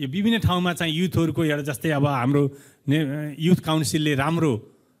यो विभिन्न ठाउँमा चाहिँ युथहरूको एउटा, जस्तै अब हाम्रो युथ काउन्सिलले राम्रो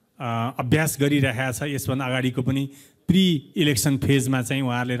अभ्यास गरिरहेको छ। यसभन्दा अगाडिको पनि प्री इलेक्सन फेजमा चाहिँ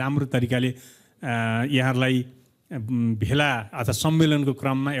उहाँहरूले राम्रो तरिकाले यहाँहरूलाई भेला अथवा सम्मेलनको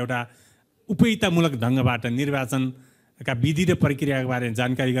क्रममा एउटा उपयुक्तमूलक ढङ्गबाट निर्वाचनका विधि र प्रक्रियाको बारेमा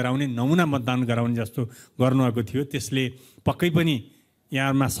जानकारी गराउने, नमुना मतदान गराउने जस्तो गर्नुभएको थियो। त्यसले पक्कै पनि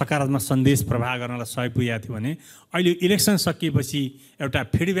यहाँमा सकारात्मक सन्देश प्रवाह गर्नलाई सहयोग पुगेको थियो भने अहिले इलेक्सन सकिएपछि एउटा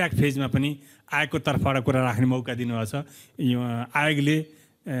फिडब्याक फेजमा पनि आयोगको तर्फबाट कुरा राख्ने मौका दिनुभएको छ। आयोगले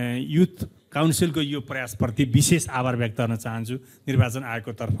युथ काउन्सिलको यो प्रयासप्रति विशेष आभार व्यक्त गर्न चाहन्छु निर्वाचन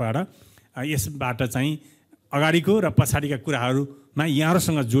आयोगको तर्फबाट। यसबाट चाहिँ अगाडिको र पछाडिका कुराहरूमा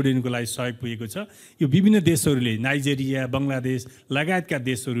यहाँहरूसँग जोडिनुको लागि सहयोग पुगेको छ। यो विभिन्न देशहरूले, नाइजेरिया, बङ्गलादेश लगायतका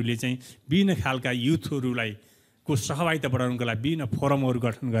देशहरूले चाहिँ विभिन्न खालका युथहरूलाई को सहभागिता बढाउनुको लागि विभिन्न फोरमहरू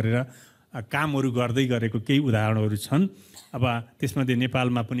गठन गरेर कामहरू गर्दै गरेको केही उदाहरणहरू छन्। अब त्यसमध्ये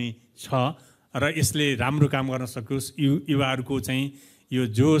नेपालमा पनि छ र यसले राम्रो काम गर्न सकोस्, युवाहरूको चाहिँ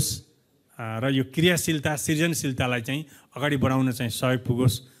यो जोस र यो क्रियाशीलता, सृजनशीलतालाई चाहिँ अगाडि बढाउन चाहिँ सहयोग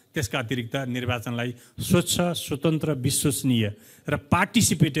पुगोस्। त्यसका अतिरिक्त निर्वाचनलाई स्वच्छ, स्वतन्त्र, विश्वसनीय र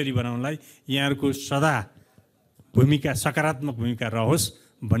पार्टिसिपेटरी बनाउनलाई यहाँहरूको सदा भूमिका, सकारात्मक भूमिका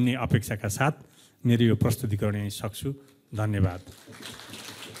रहोस् भन्ने अपेक्षाका साथ मेरो यो प्रस्तुतिकरण यहीँ सक्छु। धन्यवाद।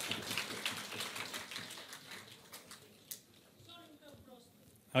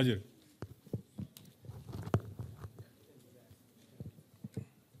 हजुर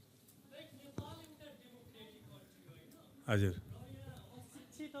हजुर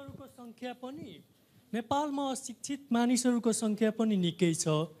शिक्षितहरूको सङ्ख्या पनि नेपालमा अशिक्षित मानिसहरूको सङ्ख्या पनि निकै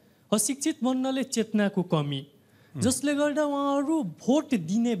छ। अशिक्षित भन्नाले चेतनाको कमी, जसले गर्दा उहाँहरू भोट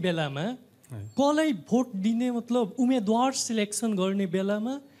दिने बेलामा, कसलाई भोट दिने मतलब उम्मेदवार सिलेक्सन गर्ने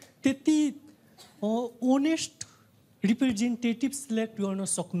बेलामा त्यति ओनेस्ट रिप्रेजेन्टेटिभ सिलेक्ट गर्न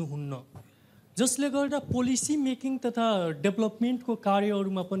सक्नुहुन्न, जसले गर्दा पोलिसी मेकिङ तथा डेभलपमेन्टको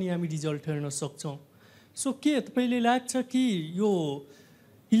कार्यहरूमा पनि हामी रिजल्ट हेर्न सक्छौँ। सो के तपाईँले लाग्छ कि यो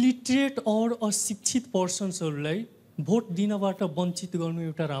इलिटरेट और अशिक्षित पर्सन्सहरूलाई भोट दिनबाट वञ्चित गर्नु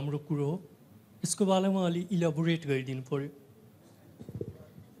एउटा राम्रो कुरो हो? यसको बारेमा अलि इलाबोरेट गरिदिनु पर्यो।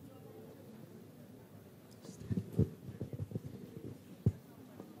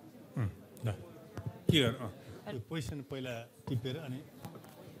 क्वेसन पहिला टिपेर अनि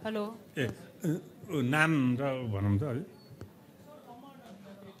हेलो नाम र भनौँ त अलि।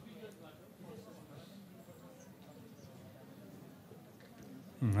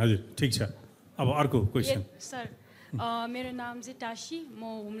 हजुर ठिक छ। अब अर्को क्वेसन। सर मेरो नाम चाहिँ टाशी, म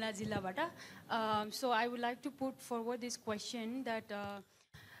हुम्ला जिल्लाबाट। So I would like to put forward this question that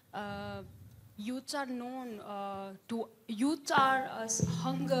youths are known youths are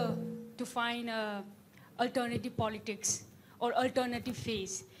hunger to find alternative politics or alternative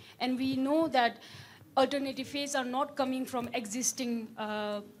phase, and we know that alternative phase are not coming from existing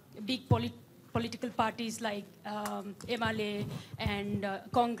big political parties like MLA and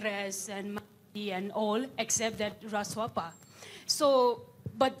Congress and all, except that Raswapa. So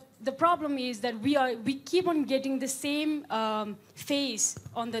but the problem is that we keep on getting the same face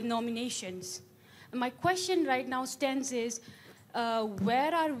on the nominations. My question right now stands is,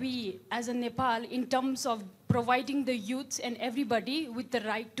 where are we as a Nepal in terms of providing the youths and everybody with the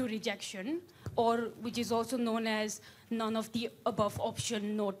right to rejection, or which is also known as none of the above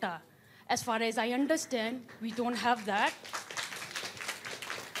option, nota? As far as I understand, we don't have that.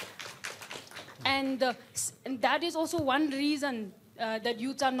 And that is also one reason that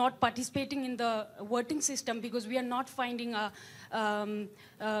youths are not participating in the voting system, because we are not finding a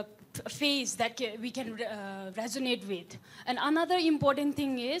phase that we can resonate with. And another important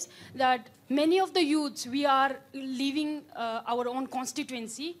thing is that many of the youths, we are leaving our own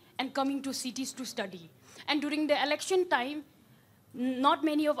constituency and coming to cities to study. And during the election time, not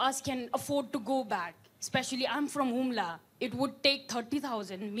many of us can afford to go back. Especially I'm from Humla. It would take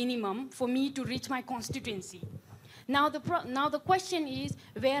 30,000 minimum for me to reach my constituency. Now the question is,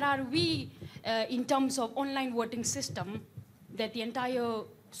 where are we in terms of online voting system that the entire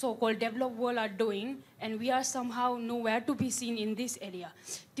so-called developed world are doing, and we are somehow nowhere to be seen in this area.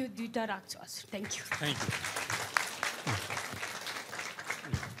 Thank you. Thank you.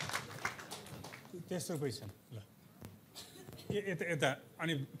 तेस्रो question ल यता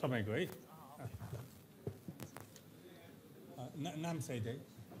अनि तपाईको है नाम सहित है।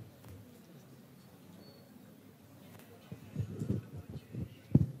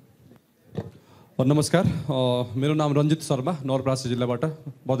 नमस्कार, मेरो नाम रञ्जित शर्मा, नवलपरासी जिल्लाबाट,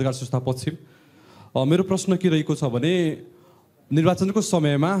 बौद्धघाट संस्था पश्चिम। मेरो प्रश्न के रहेको छ भने, निर्वाचनको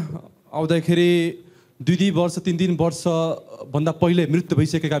समयमा आउँदाखेरि 2 वर्ष 3 वर्ष भन्दा पहिले मृत्यु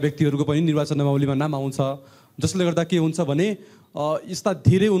भइसकेका व्यक्तिहरूको पनि निर्वाचन नामावलीमा नाम आउँछ, जसले गर्दा के हुन्छ भने यस्ता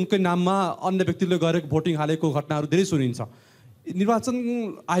धेरै उनकै नाममा अन्य व्यक्तिले गरेको भोटिङ हालेको घटनाहरू धेरै सुनिन्छ। निर्वाचन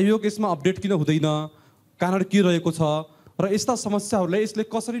आयोग यसमा अपडेट किन हुँदैन, कारण के रहेको छ र यस्ता समस्याहरूलाई यसले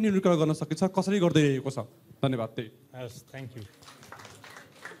कसरी निराकरण गर्न सकिन्छ, कसरी गर्दै रहेको छ? धन्यवाद। Thank you.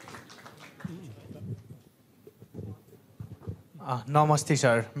 नमस्ते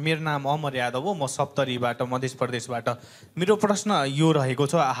सर, मेरो नाम अमर यादव हो, म सप्तरीबाट, मध्य प्रदेशबाट। मेरो प्रश्न यो रहेको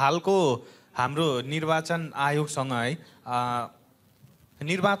छ, हालको हाम्रो निर्वाचन आयोगसँग है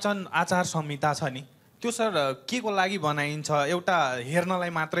निर्वाचन आचार संहिता छ नि, त्यो सर के को लागि बनाइन्छ? एउटा हेर्नलाई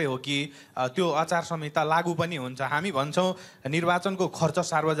मात्रै हो कि त्यो आचार संहिता लागू पनि हुन्छ? हामी भन्छौँ निर्वाचनको खर्च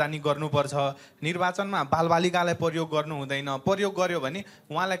सार्वजनिक गर्नुपर्छ, निर्वाचनमा बालबालिकालाई प्रयोग गर्नु हुँदैन, प्रयोग गर्यो भने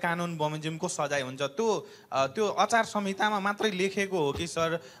उहाँलाई कानुन बमोजिमको सजाय हुन्छ। त्यो आचार संहितामा मात्रै लेखेको हो कि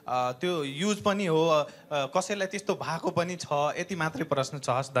सर त्यो युज पनि हो, कसैलाई त्यस्तो भएको पनि छ? यति मात्रै प्रश्न छ।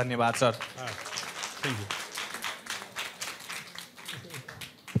 हस्, धन्यवाद सर। Thank you.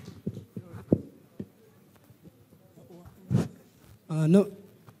 हेलो,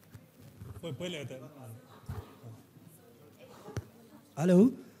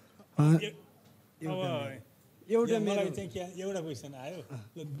 एउटा मलाई चाहिँ एउटा क्वेसन आयो,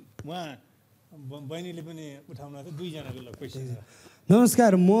 उहाँ बहिनीले पनि उठाउनु त दुईजनाको क्वेसन छ।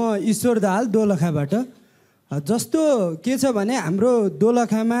 नमस्कार, म ईश्वर दाहाल दोलखाबाट। जस्तो के छ भने हाम्रो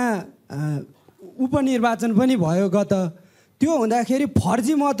दोलखामा उपनिर्वाचन पनि भयो गत, त्यो हुँदाखेरि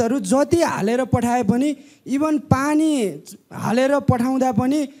फर्जी मतहरू जति हालेर पठाए पनि, इभन पानी हालेर पठाउँदा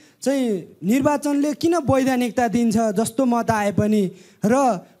पनि चाहिँ निर्वाचनले किन वैधानिकता दिन्छ जस्तो मत आए पनि, र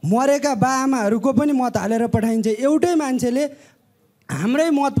मरेका बाआमाहरूको पनि मत हालेर पठाइन्छ। एउटै मान्छेले हाम्रै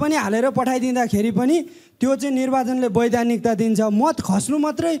मत पनि हालेर पठाइदिँदाखेरि पनि त्यो चाहिँ निर्वाचनले वैधानिकता दिन्छ। मत खस्नु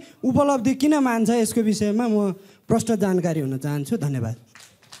मात्रै उपलब्धि किन मान्छ? यसको विषयमा म प्रष्ट जानकारी हुन चाहन्छु। धन्यवाद।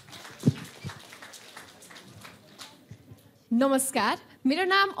 नमस्कार, मेरो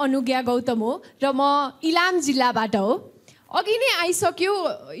नाम अनुज्ञा गौतम हो र म इलाम जिल्लाबाट हो। अघि नै आइसक्यो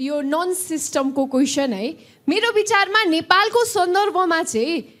यो नन सिस्टमको क्वेसन है। मेरो विचारमा नेपालको सन्दर्भमा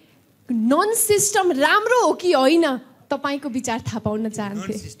चाहिँ नन सिस्टम राम्रो हो कि होइन तपाईँको विचार थाहा पाउन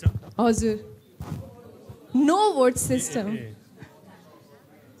चाहन्थे। हजुर, नो भोट सिस्टम।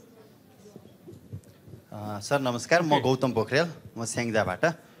 सर नमस्कार, म गौतम पोखरेल, म स्याङ्जाबाट।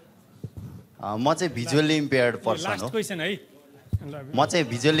 म चाहिँ भिजुअली इम्पेयर्ड पर्सन हो। म चाहिँ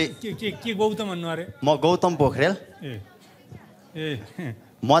भिजुअली के गौतम भन्नु अरे? म गौतम पोखरेल,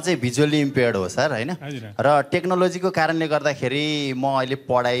 म चाहिँ भिजुअली इम्पेयर्ड हो सर, होइन। र टेक्नोलोजीको कारणले गर्दाखेरि म अहिले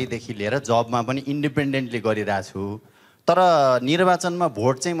पढाइदेखि लिएर जबमा पनि इन्डिपेन्डेन्टली गरिरहेको छु। तर निर्वाचनमा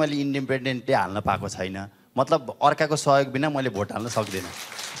भोट चाहिँ मैले इन्डिपेन्डेन्टली हाल्न पाएको छैन। मतलब अर्काको सहयोग बिना मैले भोट हाल्न सक्दिनँ।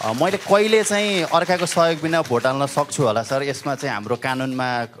 मैले कहिले चाहिँ अर्काको सहयोग बिना भोट हाल्न सक्छु होला सर? यसमा चाहिँ हाम्रो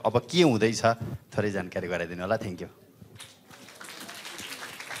कानुनमा अब के हुँदैछ थोरै जानकारी गराइदिनु होला। Thank you.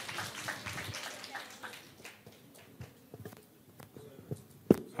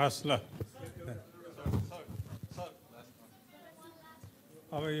 हस् ल,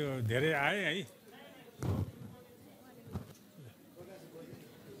 अब यो धेरै आए है।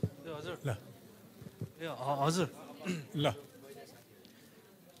 हजुर ल, हजुर ल,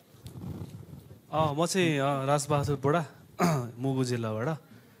 म चाहिँ राजबहादुर बोडा, मुगु जिल्लाबाट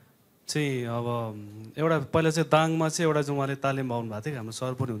चाहिँ। अब एउटा पहिला चाहिँ दाङमा चाहिँ एउटा चाहिँ उहाँले तालिम पाउनु भएको थियो, हाम्रो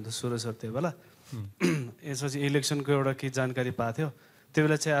सर पनि हुन्थ्यो सूर्य सर त्यो बेला। यसपछि इलेक्सनको एउटा केही जानकारी पाएको थियो त्यो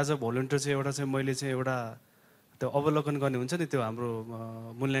बेला चाहिँ। एज अ भोलिन्टियर चाहिँ एउटा चाहिँ मैले चाहिँ एउटा त्यो अवलोकन गर्ने हुन्छ नि, त्यो हाम्रो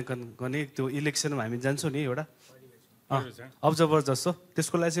मूल्याङ्कन गर्ने, त्यो इलेक्सनमा हामी जान्छौँ नि एउटा अब्जर्भर जस्तो,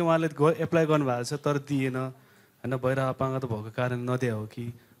 त्यसको लागि चाहिँ उहाँले एप्लाई गर्नुभएको छ तर दिएन होइन। भइरहेको पाङ्गा त भएको कारण नदिए हो कि।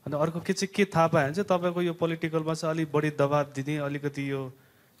 अनि अर्को के चाहिँ के थाहा पायो भने चाहिँ तपाईँको यो पोलिटिकलमा चाहिँ अलिक बढी दबाब दिने, अलिकति यो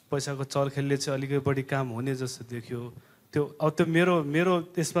पैसाको चलखेलले चाहिँ अलिकति बढी काम हुने जस्तो देखियो। त्यो अब त्यो मेरो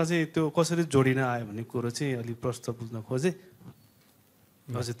त्यसमा चाहिँ त्यो कसरी जोडिन आयो भन्ने कुरो चाहिँ अलिक प्रश्न बुझ्न खोजेँ।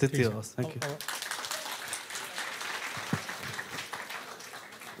 हजुर त्यति हो, थ्याङ्क यू।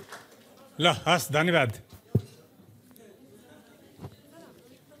 ल हस्, धन्यवाद।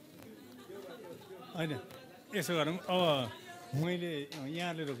 होइन यसो गरौँ, अब मैले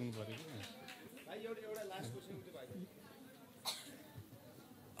यहाँले रोक्नु पऱ्यो।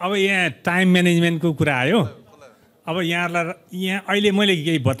 अब यहाँ टाइम म्यानेजमेन्टको कुरा आयो। अब यहाँलाई यहाँ अहिले मैले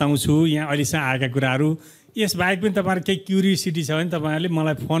केही बताउँछु, यहाँ अहिलेसम्म आएका कुराहरू। यसबाहेक पनि तपाईँहरू केही क्युरियोसिटी छ भने तपाईँहरूले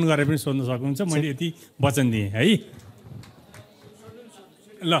मलाई फोन गरेर पनि सोध्न सक्नुहुन्छ। मैले यति वचन दिएँ है।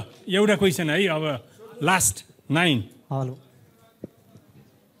 ल एउटा क्वेसन है, अब लास्ट 9। हेलो,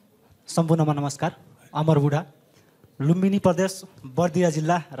 सम्पूर्णमा नमस्कार। अमर बुढा, लुम्बिनी प्रदेश, बर्दिया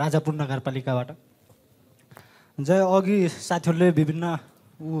जिल्ला, राजापुर नगरपालिकाबाट। जय, अघि साथीहरूले विभिन्न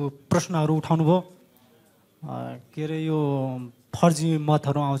प्रश्नहरू उठाउनु भयो। के अरे यो फर्जी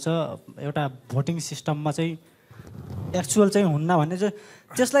मतहरू आउँछ एउटा भोटिङ सिस्टममा चाहिँ, एक्चुअल चाहिँ हुन्न भन्ने चाहिँ,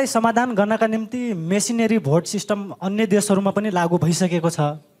 त्यसलाई समाधान गर्नका निम्ति मेसिनरी भोट सिस्टम अन्य देशहरूमा पनि लागू भइसकेको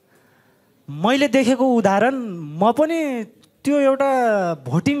छ। मैले देखेको उदाहरण, म पनि त्यो एउटा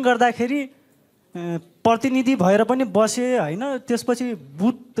भोटिङ गर्दाखेरि प्रतिनिधि भएर पनि बसेँ होइन। त्यसपछि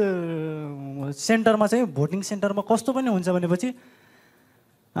बुथ सेन्टरमा चाहिँ, भोटिङ सेन्टरमा कस्तो पनि हुन्छ भनेपछि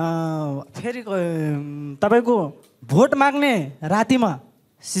फेरि तपाईँको भोट माग्ने रातिमा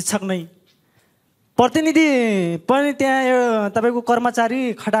शिक्षक नै, प्रतिनिधि पनि त्यहाँ तपाईँको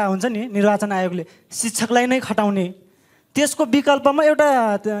कर्मचारी खटा हुन्छ नि निर्वाचन आयोगले, शिक्षकलाई नै खटाउने। त्यसको विकल्पमा एउटा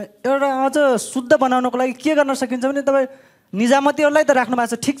अझ शुद्ध बनाउनको लागि के गर्न सकिन्छ भने, तपाईँ निजामतीहरूलाई त राख्नु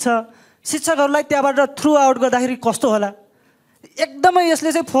भएको छ, ठिक छ, शिक्षकहरूलाई त्यहाँबाट थ्रु आउट गर्दाखेरि कस्तो होला? एकदमै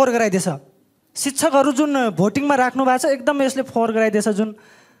यसले चाहिँ फोहोर गराइदिएछ। शिक्षकहरू जुन भोटिङमा राख्नु भएको छ एकदमै यसले फोहोर गराइदिएछ। जुन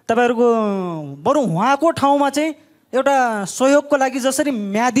तपाईँहरूको बरु उहाँको ठाउँमा चाहिँ एउटा सहयोगको लागि जसरी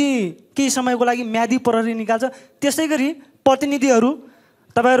म्यादी केही समयको लागि म्यादी प्रहरी निकाल्छ, त्यसै गरी प्रतिनिधिहरू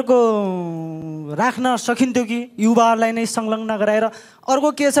तपाईँहरूको राख्न सकिन्थ्यो कि युवाहरूलाई नै संलग्न गराएर।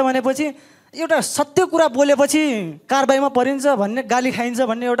 अर्को के छ भनेपछि एउटा सत्य कुरा बोलेपछि कारबाहीमा परिन्छ भन्ने, गाली खाइन्छ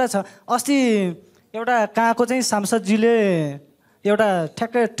भन्ने एउटा छ। अस्ति एउटा कहाँको चाहिँ सांसदजीले एउटा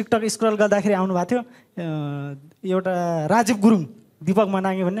ठ्याक्कै टिकटक स्क्रल गर्दाखेरि आउनुभएको थियो, एउटा राजीव गुरुङ, दीपक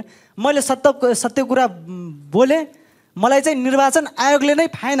मनाङ्गे भन्ने। मैले सत्य कुरा बोलेँ, मलाई चाहिँ निर्वाचन आयोगले नै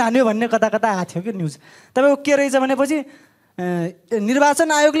फाइन हान्यो भन्ने कता कता आएको थियो कि न्युज। तपाईँको के रहेछ भनेपछि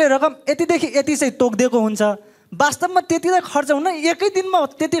निर्वाचन आयोगले रकम यतिदेखि यति चाहिँ तोकिदिएको हुन्छ, वास्तवमा त्यति त खर्च हुन्न, एकै दिनमा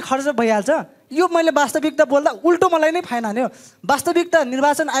त्यति खर्च भइहाल्छ। यो मैले वास्तविकता बोल्दा उल्टो मलाई नै फाइन हान्यो। वास्तविकता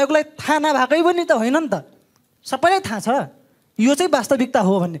निर्वाचन आयोगलाई थाहा नभएकै पनि त होइन नि त, सबैलाई थाहा छ यो चाहिँ वास्तविकता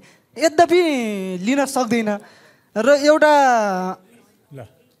हो भन्ने, यद्यपि लिन सक्दैन। र एउटा ल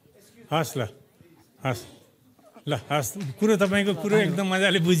हस्, ल हस्, ल हस्, कुरो तपाईँको कुरो एकदम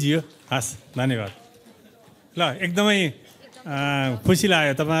मजाले बुझियो। हस्, धन्यवाद। ल एकदमै खुसी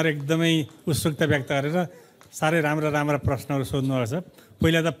लाग्यो तपाईँहरू एकदमै उत्सुकता व्यक्त गरेर साह्रै राम्रा प्रश्नहरू सोध्नुभएको छ।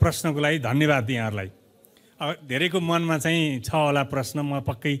 पहिला त प्रश्नको लागि धन्यवाद यहाँहरूलाई। अब धेरैको मनमा चाहिँ छ होला प्रश्न, म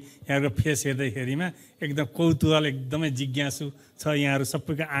पक्कै यहाँहरूको फेस हेर्दैखेरिमा एकदम कौतूहल एकदमै जिज्ञासु छ, यहाँहरू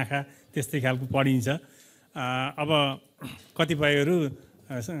सबैको आँखा त्यस्तै खालको पढिन्छ। अब कतिपयहरू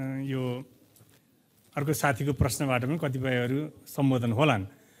यो अर्को साथीको प्रश्नबाट पनि कतिपयहरू सम्बोधन होलान्।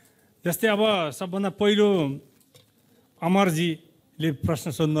 जस्तै अब सबभन्दा पहिलो अमरजीले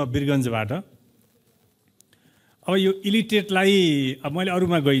प्रश्न सोध्नु वीरगन्जबाट। अब यो इलिटेटलाई, अब मैले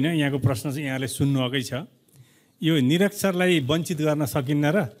अरूमा गइनँ, यहाँको प्रश्न चाहिँ यहाँले सुन्नुभएकै छ। यो निरक्षरलाई वञ्चित गर्न सकिन्न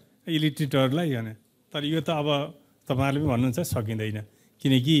र इलिटेटहरूलाई होइन, तर यो त अब तपाईँहरूले पनि भन्नुहुन्छ सकिँदैन।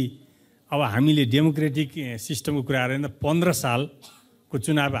 किनकि अब हामीले डेमोक्रेटिक सिस्टमको कुरा गरेर 15 सालको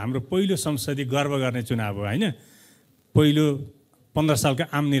चुनाव हाम्रो पहिलो संसदीय गर्व गर्ने चुनाव हो होइन। पहिलो 15 सालको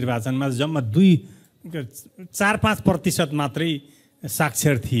आम निर्वाचनमा जम्मा 4-5% मात्रै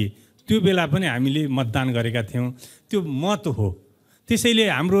साक्षर थिए। त्यो बेला पनि हामीले मतदान गरेका थियौँ, त्यो मत हो। त्यसैले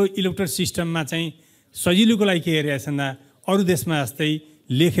हाम्रो इलेक्टोरल सिस्टममा चाहिँ सजिलोको लागि के हेरेका छन्, अरू देशमा जस्तै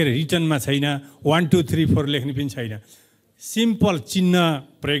लेखेर रिटर्नमा छैन, 1 2 3 4 लेख्ने पनि छैन। सिम्पल चिन्ह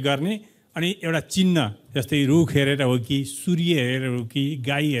प्रयोग गर्ने, अनि एउटा चिन्ह जस्तै रुख हेरेर हो कि सूर्य हेरेर हो कि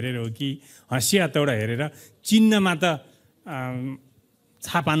गाई हेरेर हो कि हँसिया तौडा हेरेर चिन्हमा त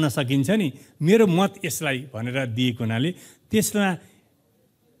छाप हान्न सकिन्छ नि। मेरो मत यसलाई भनेर दिएको हुनाले त्यसमा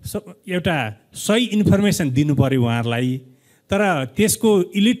एउटा सही इन्फर्मेसन दिनु पऱ्यो उहाँहरूलाई। तर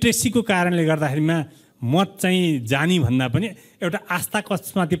त्यसको इलिट्रेसीको कारणले गर्दाखेरिमा मत चाहिँ जानी भन्दा पनि एउटा आस्था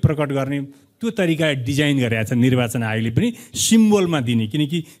कसमाथि प्रकट गर्ने त्यो तरिका डिजाइन गरेका छ निर्वाचन आयोगले पनि, सिम्बोलमा दिने।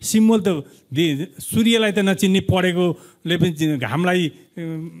 किनकि सिम्बोल त सूर्यलाई त नचिन्ने, पढेकोले पनि घामलाई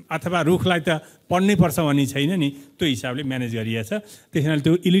अथवा रुखलाई त पढ्नै पर्छ भन्ने छैन नि, त्यो हिसाबले म्यानेज गरिएको छ। त्यस कारणले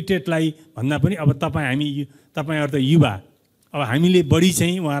त्यो इलिटेटलाई भन्दा पनि अब तपाईँहरू त युवा, अब हामीले बढी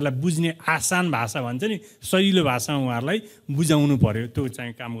चाहिँ उहाँहरूलाई बुझ्ने आसान भाषा भन्छ नि, सजिलो भाषामा उहाँहरूलाई बुझाउनु पऱ्यो, त्यो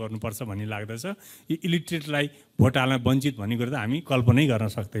चाहिँ काम गर्नुपर्छ भन्ने लाग्दछ। यो इलिटरेटलाई भोट हाल्न वञ्चित भन्ने कुरो त हामी कल्पनै गर्न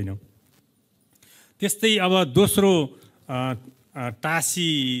सक्दैनौँ। त्यस्तै अब दोस्रो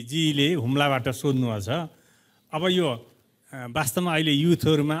टासीजीले हुम्लाबाट सोध्नुभएको छ। अब यो वास्तवमा अहिले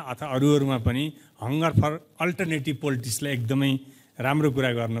युथहरूमा अथवा अरूहरूमा पनि हङ्गर फर अल्टरनेटिभ पोलिटिक्सलाई एकदमै राम्रो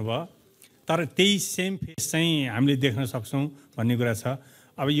कुरा गर्नुभयो, तर त्यही सेम फेस चाहिँ हामीले देख्न सक्छौँ भन्ने कुरा छ।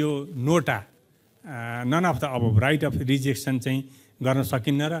 अब यो नोटा नन अफ द अब राइट अफ रिजेक्सन चाहिँ गर्न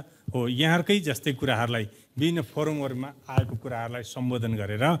सकिन्न र हो, यहाँहरूकै जस्तै कुराहरूलाई विभिन्न फोरमहरूमा आएको कुराहरूलाई सम्बोधन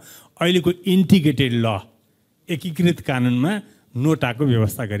गरेर अहिलेको इन्टिग्रेटेड ल एकीकृत कानुनमा नोटाको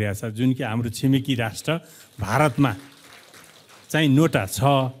व्यवस्था गरिएको छ, जुन कि हाम्रो छिमेकी राष्ट्र भारतमा चाहिँ नोटा छ।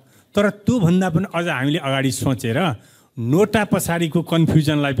 तर त्योभन्दा पनि अझ हामीले अगाडि सोचेर नोटा पछाडिको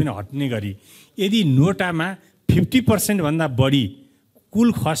कन्फ्युजनलाई पनि हट्ने गरी यदि नोटामा 50% भन्दा बढी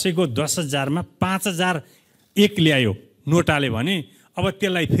कुल खसेको 10,000मा 5,001 ल्यायो नोटाले भने अब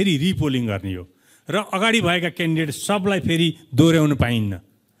त्यसलाई फेरि रिपोलिङ गर्ने हो र अगाडि भएका क्यान्डिडेट सबलाई फेरि दोहोऱ्याउनु पाइन्न।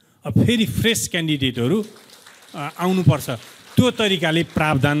 अब फेरि फ्रेस क्यान्डिडेटहरू आउनुपर्छ, त्यो तरिकाले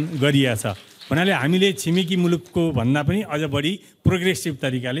प्रावधान गरिएको छ। भन्नाले हामीले छिमेकी मुलुकको भन्दा पनि अझ बढी प्रोग्रेसिभ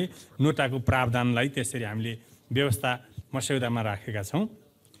तरिकाले नोटाको प्रावधानलाई त्यसरी हामीले व्यवस्था मस्यौदामा राखेका छौँ।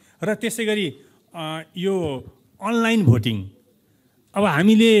 र त्यसै गरी यो अनलाइन भोटिङ, अब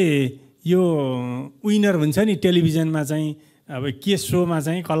हामीले यो विनर हुन्छ नि टेलिभिजनमा चाहिँ, अब के सोमा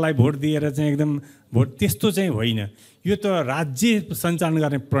चाहिँ कसलाई भोट दिएर चाहिँ एकदम भोट, त्यस्तो चाहिँ होइन। यो त राज्य सञ्चालन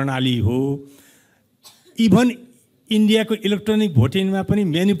गर्ने प्रणाली हो। इभन इन्डियाको इलेक्ट्रोनिक भोटिङमा पनि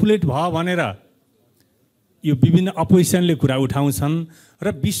म्यानिपुलेट भयो भनेर यो विभिन्न अपोजिसनले कुरा उठाउँछन्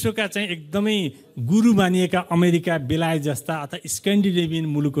र विश्वका चाहिँ एकदमै गुरु मानिएका अमेरिका, बेलायत जस्ता अथवा स्क्यान्डिनेभियन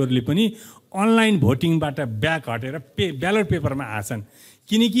मुलुकहरूले पनि अनलाइन भोटिङबाट ब्याक हटेर ब्यालेट पेपरमा आछन्।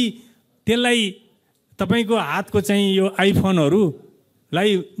 किनकि त्यसलाई तपाईँको हातको चाहिँ यो आइफोनहरूलाई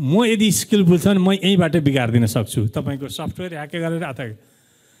म यदि स्किलफुल छ भने म यहीँबाट बिगारिदिन सक्छु, तपाईँको सफ्टवेयर ह्याक गरेर अथवा,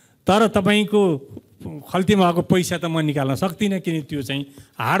 तर तपाईँको खल्तीमा भएको पैसा त म निकाल्न सक्दिनँ, किन त्यो चाहिँ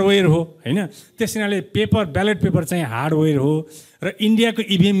हार्डवेयर हो होइन। त्यस कारणले ब्यालेट पेपर चाहिँ हार्डवेयर हो र इन्डियाको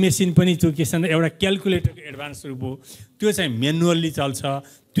इभिएम मेसिन पनि त्यो के छ भन्दा एउटा क्यालकुलेटरको एडभान्स रूप हो, त्यो चाहिँ म्यानुअल्ली चल्छ,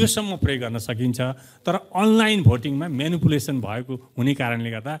 त्योसम्म प्रयोग गर्न सकिन्छ। तर अनलाइन भोटिङमा म्यानिपुलेसन भएको हुने कारणले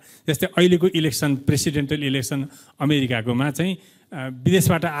गर्दा, जस्तै अहिलेको इलेक्सन प्रेसिडेन्टल इलेक्सन अमेरिकाकोमा चाहिँ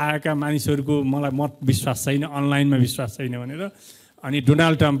विदेशबाट आएका मानिसहरूको मलाई मत विश्वास छैन, अनलाइनमा विश्वास छैन भनेर अनि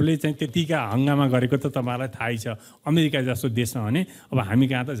डोनाल्ड ट्रम्पले चाहिँ त्यतिका हङ्गामा गरेको त तपाईँलाई थाहै छ। अमेरिका जस्तो देशमा भने अब हामी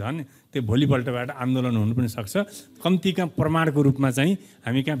कहाँ त झन् त्यो भोलिपल्टबाट आन्दोलन हुनु पनि सक्छ। कम्ती कहाँ प्रमाणको रूपमा चाहिँ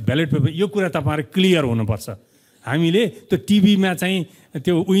हामी कहाँ ब्यालेट पेपर, यो कुरा तपाईँहरू क्लियर हुनुपर्छ। हामीले त्यो टिभीमा चाहिँ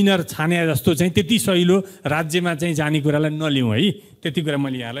त्यो विनर छाने जस्तो चाहिँ त्यति सहिलो राज्यमा चाहिँ जाने कुरालाई नलिउँ है। त्यति कुरा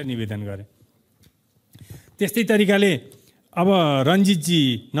मैले यहाँलाई निवेदन गरेँ। त्यस्तै तरिकाले अब रञ्जितजी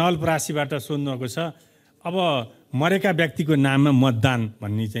नवलपरासीबाट सोध्नुभएको छ, अब मरेका व्यक्तिको नाममा मतदान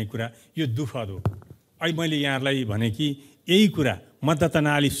भन्ने चाहिँ कुरा यो दुःखद हो। अहिले मैले यहाँहरूलाई भने कि यही कुरा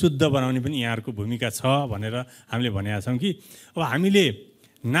मतदातानाली शुद्ध बनाउने पनि यहाँहरूको भूमिका छ भनेर हामीले भनेका छौँ कि अब हामीले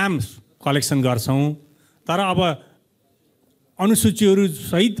नाम कलेक्सन गर्छौँ, तर अब अनुसूचीहरू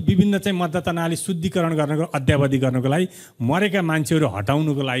सहित विभिन्न चाहिँ मतदातानाली शुद्धिकरण गर्नको अद्यावधि गर्नको लागि मरेका मान्छेहरू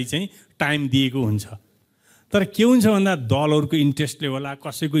हटाउनुको लागि चाहिँ टाइम दिएको हुन्छ। तर के हुन्छ भन्दा दलहरूको इन्ट्रेस्टले होला,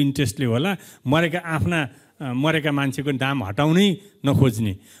 कसैको इन्ट्रेस्टले होला मरेका मान्छेको नाम हटाउनै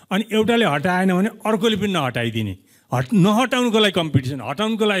नखोज्ने, अनि एउटाले हटाएन भने अर्कोले पनि नहटाइदिने। नहटाउनुको लागि कम्पिटिसन,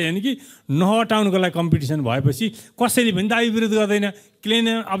 हटाउनुको लागि होइन कि नहटाउनुको लागि कम्पिटिसन भएपछि कसैले पनि दाबी विरोध गर्दैन, क्लेम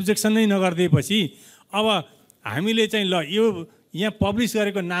अब्जेक्सन नै नगरिदिएपछि अब हामीले चाहिँ ल यो यहाँ पब्लिस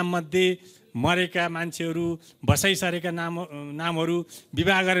गरेको नाममध्ये मरेका मान्छेहरू, बसाइ सरेका नामहरू,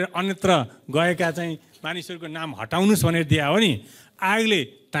 विवाह गरेर अन्यत्र गएका चाहिँ मानिसहरूको नाम हटाउनुहोस् भनेर दिए हो नि, आयोगले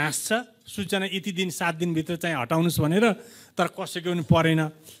टाँस्छ सूचना यति दिन 7 दिनभित्र चाहिँ हटाउनुहोस् भनेर, तर कसैको पनि परेन।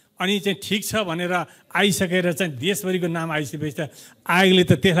 अनि चाहिँ ठिक छ भनेर आइसकेर चाहिँ देशभरिको नाम आइसकेपछि त आयोगले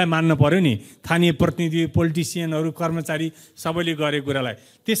त त्यसलाई मान्न पर्यो नि, स्थानीय प्रतिनिधि, पोलिटिसियनहरू, कर्मचारी सबैले गरेको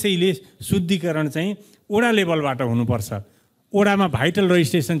कुरालाई। त्यसैले शुद्धिकरण चाहिँ वडा लेभलबाट हुनुपर्छ। वडामा भाइटल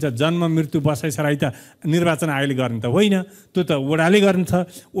रजिस्ट्रेसन छ, जन्म मृत्यु बसाइ सराई त निर्वाचन आयोगले गर्ने त होइन, त्यो त वडाले गर्ने छ।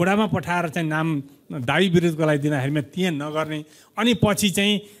 वडामा पठाएर चाहिँ नाम दाबी विरोधको लागि दिँदाखेरिमा त्यहाँ नगर्ने, अनि पछि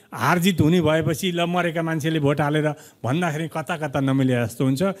चाहिँ हारजित हुने भएपछि ल मरेका मान्छेले भोट हालेर भन्दाखेरि कता कता नमिले जस्तो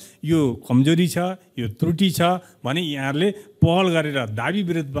हुन्छ। यो कमजोरी छ, यो त्रुटि छ भने यहाँहरूले पहल गरेर दाबी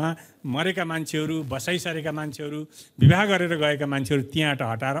विरुद्धमा मरेका मान्छेहरू, बसाइ सरेका मान्छेहरू, विवाह गरेर गएका मान्छेहरू त्यहाँबाट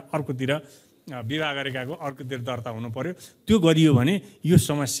हटाएर अर्कोतिर विवाह गरेकाको अर्कोतिर दर्ता हुनु पर्यो। त्यो गरियो भने यो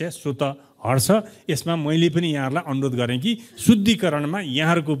समस्या स्वत हट्छ। यसमा मैले पनि यहाँहरूलाई अनुरोध गरेँ कि शुद्धिकरणमा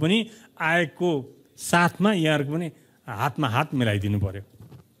यहाँहरूको पनि आयोगको साथमा यहाँहरूको पनि हातमा हात मिलाइदिनु पर्यो।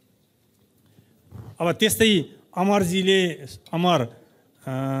 अब त्यस्तै अमरजीले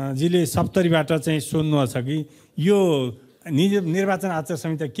सप्तरीबाट चाहिँ सोध्नु छ कि यो निर्वाचन आचार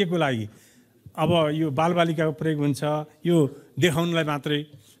संहिता के को लागि, अब यो बालबालिकाको प्रयोग हुन्छ यो देखाउनलाई मात्रै।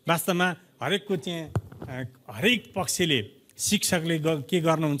 वास्तवमा हरेकको चाहिँ हरेक पक्षले, शिक्षकले के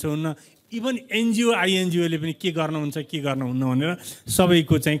गर्नुहुन्छ हुन्न, इभन एनजिओ आइएनजिओले पनि के गर्नुहुन्छ के गर्नुहुन्न भनेर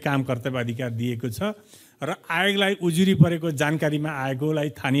सबैको चाहिँ काम कर्तव्य अधिकार दिएको छ। र आयोगलाई उजुरी परेको जानकारीमा आयोगलाई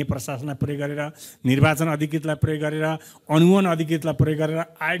स्थानीय प्रशासनलाई प्रयोग गरेर, निर्वाचन अधिकृतलाई प्रयोग गरेर, अनुवन अधिकृतलाई प्रयोग गरेर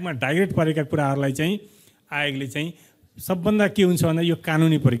आयोगमा डाइरेक्ट परेका कुराहरूलाई चाहिँ आयोगले चाहिँ सबभन्दा के हुन्छ भन्दा यो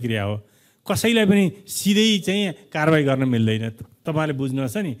कानुनी प्रक्रिया हो, कसैलाई पनि सिधै चाहिँ कारवाही गर्न मिल्दैन। तपाईँले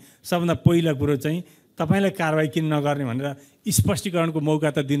बुझ्नुहोस् नि, सबभन्दा पहिला कुरो चाहिँ तपाईँलाई कारवाही किन नगर्ने भनेर स्पष्टीकरणको मौका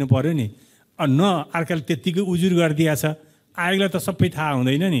त दिनु पर्यो नि। न अर्काले त्यत्तिकै उजुर गरिदिया छ, आयोगलाई त सबै थाहा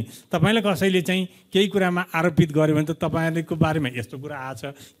हुँदैन नि। तपाईँलाई कसैले चाहिँ केही कुरामा आरोपित गर्यो भने त तपाईँको बारेमा यस्तो कुरा आछ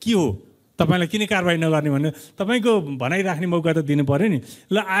के हो, तपाईँलाई किन कारवाही नगर्ने भनेर तपाईँको भनाइराख्ने मौका त दिनु पर्यो नि।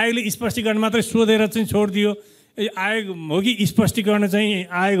 ल आयोगले स्पष्टीकरण मात्रै सोधेर चाहिँ छोडिदियो, आयोग हो कि स्पष्टीकरण चाहिँ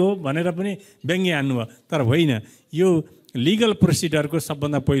आयोग हो भनेर पनि व्यङ्ग्य हान्नुभयो। तर होइन, यो लिगल प्रोसिडरको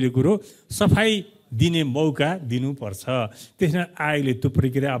सबभन्दा पहिलो कुरो सफाइ दिने मौका दिनुपर्छ। त्यसमा आयोगले त्यो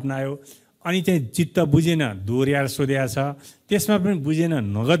प्रक्रिया अप्नायो। अनि चाहिँ चित्त बुझेन दोहोऱ्याएर सोधेको छ, त्यसमा पनि बुझेन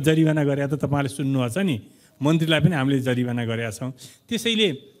नगद जरिवाना गरेर त तपाईँले सुन्नुहुन्छ नि, मन्त्रीलाई पनि हामीले जरिवाना गरेका छौँ। त्यसैले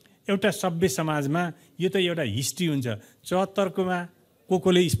एउटा सभ्य समाजमा यो त एउटा हिस्ट्री हुन्छ। 74कोमा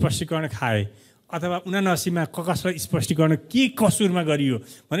कोले स्पष्टीकरण खाए अथवा 79मा कसलाई स्पष्टीकरण के कसुरमा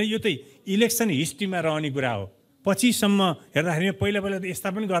गरियो भने यो त इलेक्सन हिस्ट्रीमा रहने कुरा हो। पछिसम्म हेर्दाखेरि पहिला त यस्ता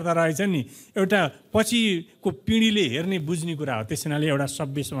पनि गर्दा रहेछन् नि, एउटा पछिको पिँढीले हेर्ने बुझ्ने कुरा हो। त्यस हुनाले एउटा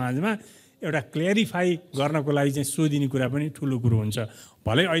सभ्य समाजमा एउटा क्ल्यारिफाई गर्नको लागि चाहिँ सोधिने कुरा पनि ठुलो कुरो हुन्छ।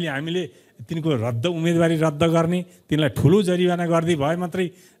 भलै अहिले हामीले तिनको उम्मेदवारी रद्द गर्ने, तिनलाई ठुलो जरिवाना गर्दै भए मात्रै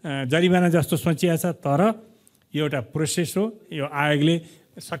जरिवाना जस्तो सोचिएको छ, तर यो एउटा प्रोसेस हो। यो आयोगले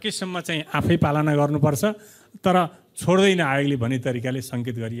सकेसम्म चाहिँ आफै पालना गर्नुपर्छ, तर छोड्दैन आयोगले भन्ने तरिकाले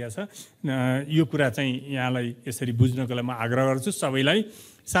सङ्केत गरिएको छ। यो कुरा चाहिँ यहाँलाई यसरी बुझ्नको लागि म आग्रह गर्छु सबैलाई।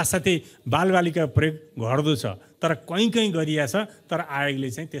 साथसाथै बालबालिका प्रयोग घट्दो छ, तर कहीँ गरिएको छ, तर आयोगले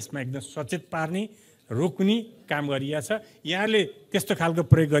चाहिँ त्यसमा एकदम सचेत पार्ने, रोक्ने काम गरिएको छ। यहाँहरूले त्यस्तो खालको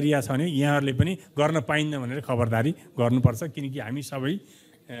प्रयोग गरिएको छ भने यहाँहरूले पनि गर्न पाइन्न भनेर खबरदारी गर्नुपर्छ, किनकि हामी सबै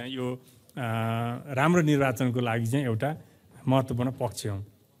यो राम्रो निर्वाचनको लागि चाहिँ एउटा महत्त्वपूर्ण पक्ष हौँ।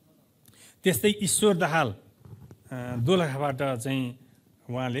 त्यस्तै ईश्वर दाहाल दोलखाबाट चाहिँ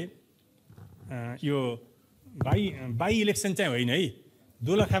उहाँले यो बाई इलेक्सन चाहिँ होइन है,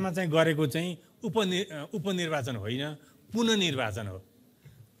 दोलखामा चाहिँ गरेको चाहिँ उपनिर्वाचन होइन, पुनर्निर्वाचन हो।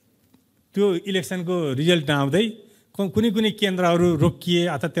 त्यो इलेक्सनको रिजल्ट नआउँदै कुनै केन्द्रहरू रोकिए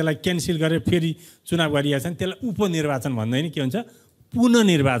अथवा त्यसलाई क्यान्सल गरेर फेरि चुनाव गरिएका छन्, त्यसलाई उपनिर्वाचन भन्दैन, के हुन्छ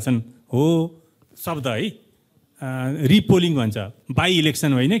पुनर्निर्वाचन हो शब्द है। रिपोलिङ भन्छ, बाई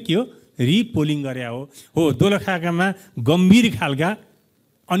इलेक्सन होइन, के हो रिपोलिङ गरे हो। दोलखामा गम्भीर खालका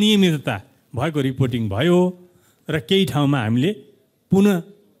अनियमितता भएको रिपोर्टिङ भयो र केही ठाउँमा हामीले पुनः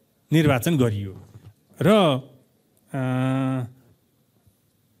निर्वाचन गरियो र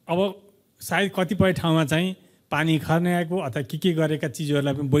अब सायद कतिपय ठाउँमा चाहिँ पानी खर्याएको अथवा के गरेका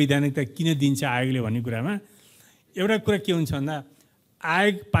चिजहरूलाई पनि वैधानिकता किन दिन्छ आयोगले भन्ने कुरामा एउटा कुरा के हुन्छ भन्दा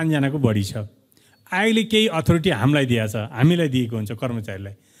आयोग 5 जनाको बढी छ। आयोगले केही अथोरिटी हामीलाई दिएको छ, हामीलाई दिएको हुन्छ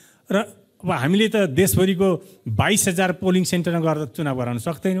कर्मचारीलाई, र अब हामीले त देशभरिको 22,000 पोलिङ सेन्टरमा गएर चुनाव गराउन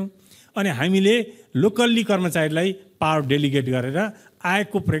सक्दैनौँ। अनि हामीले लोकल्ली कर्मचारीलाई पावर डेलिगेट गरेर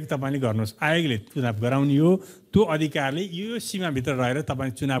आयोगको प्रयोग तपाईँले गर्नुहोस्, आयोगले चुनाव गराउने हो, त्यो अधिकारले यो सीमाभित्र रहेर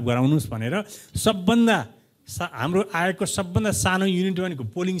तपाईँ चुनाव गराउनुहोस् भनेर सबभन्दा हाम्रो आयोगको सबभन्दा सानो युनिट भनेको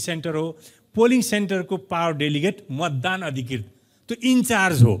पोलिङ सेन्टर हो। पोलिङ सेन्टरको पावर डेलिगेट मतदान अधिकृत, त्यो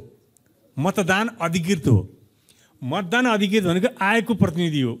इन्चार्ज हो, मतदान अधिकृत हो। मतदान अधिकृत भनेको आयोगको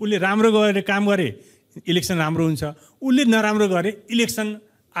प्रतिनिधि हो। उसले राम्रो गरेर काम गरे इलेक्सन राम्रो हुन्छ, उसले नराम्रो गरे इलेक्सन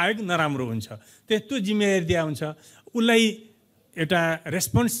आयोग नराम्रो हुन्छ। त्यो जिम्मेवारी दिया हुन्छ। उसलाई एउटा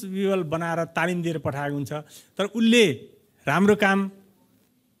रेस्पोन्सिबल बनाएर तालिम दिएर पठाएको हुन्छ। तर उसले राम्रो काम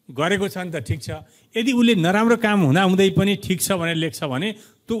गरेको छ नि त ठिक छ, यदि उसले नराम्रो काम हुँदै पनि ठिक छ भनेर लेख्छ भने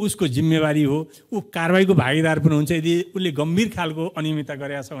त्यो उसको जिम्मेवारी हो, ऊ कारबाहीको भागीदार पनि हुन्छ यदि उसले गम्भीर खालको अनियमितता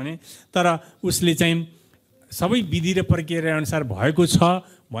गरेको छ भने। तर उसले चाहिँ सबै विधि र प्रक्रिया अनुसार भएको छ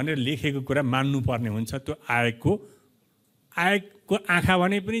भनेर लेखेको कुरा मान्नुपर्ने हुन्छ। त्यो आयोगको आँखा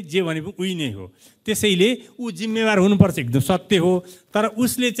भने पनि जे भने पनि उही नै हो। त्यसैले ऊ जिम्मेवार हुनुपर्छ, एकदम सत्य हो। तर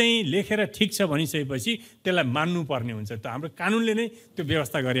उसले चाहिँ लेखेर ठिक छ भनिसकेपछि त्यसलाई मान्नुपर्ने हुन्छ। त हाम्रो कानुनले नै त्यो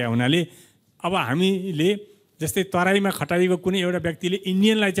व्यवस्था गरे हुनाले अब हामीले जस्तै तराईमा खटारीको कुनै एउटा व्यक्तिले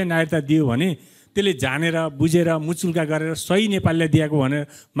इन्डियनलाई चाहिँ नागरिकता दियो भने त्यसले जानेर बुझेर मुचुल्का गरेर सही नेपालीलाई दिएको भनेर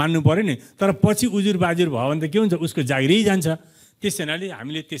मान्नु पऱ्यो नि। तर पछि उजुर बाजुर भयो भने त के हुन्छ, उसको जागिरै जान्छ। त्यस हुनाले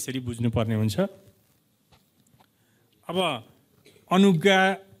हामीले त्यसरी बुझ्नुपर्ने हुन्छ। अब अनुज्ञा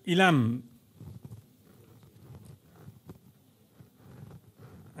इलाम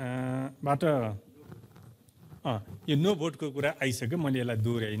बाट यो नो भोटको कुरा आइसक्यो, मैले यसलाई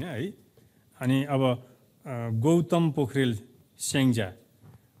दोहोऱ्याइनँ है। अनि अब गौतम पोखरेल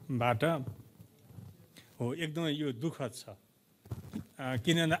स्याङ्जाबाट हो, एकदमै यो दुःखद छ।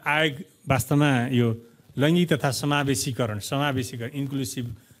 किनभने आयोग वास्तवमा यो लैङ्गिक तथा समावेशीकरण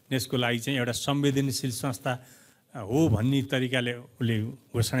इन्क्लुसिभनेसको लागि चाहिँ एउटा संवेदनशील संस्था हो भन्ने तरिकाले उसले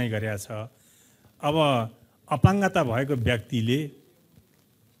घोषणा गरेका छ। अब अपाङ्गता भएको व्यक्तिले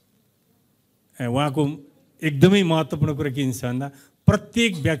उहाँको एकदमै महत्त्वपूर्ण कुरा के हुन्छ भन्दा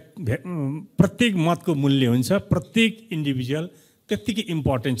प्रत्येक मतको मूल्य हुन्छ, प्रत्येक इन्डिभिजुअल त्यत्तिकै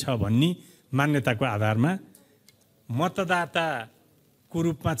इम्पोर्टेन्ट छ भन्ने मान्यताको आधारमा मतदाताको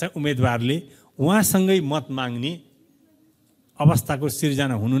रूपमा चाहिँ उम्मेदवारले उहाँसँगै मत माग्ने अवस्थाको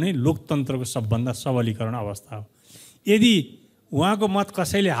सिर्जना हुनु नै लोकतन्त्रको सबभन्दा सबलीकरण अवस्था हो। यदि उहाँको मत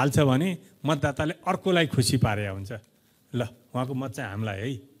कसैले हाल्छ भने मतदाताले अर्कोलाई खुसी पारे हुन्छ, ल उहाँको मत चाहिँ हामीलाई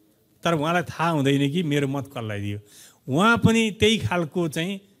है। तर उहाँलाई थाहा हुँदैन कि मेरो मत कसलाई दियो। उहाँ पनि त्यही खालको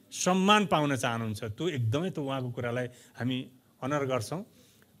चाहिँ सम्मान पाउन चाहनुहुन्छ। त्यो एकदमै त उहाँको कुरालाई हामी अनर गर्छौँ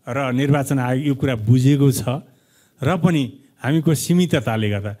र निर्वाचन आयोग यो कुरा बुझेको छ। र पनि हामीको सीमितताले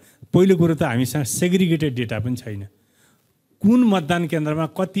गर्दा पहिलो कुरो त हामीसँग सेग्रिगेटेड डेटा पनि छैन। कुन मतदान केन्द्रमा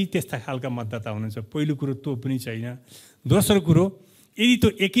कति त्यस्ता खालका मतदाता हुनुहुन्छ, पहिलो कुरो त्यो पनि छैन। दोस्रो कुरो, यदि त्यो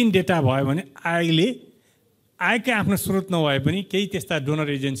एकिन डेटा भयो भने आयोगकै आफ्नो स्रोत नभए पनि केही त्यस्ता डोनर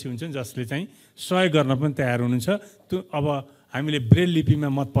एजेन्सी हुन्छन् जसले चाहिँ सहयोग गर्न पनि तयार हुनुहुन्छ। त्यो अब हामीले ब्रेल लिपिमा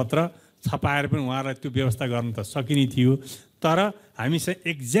मतपत्र छपाएर पनि उहाँलाई त्यो व्यवस्था गर्न त सकिने थियो। तर हामीसँग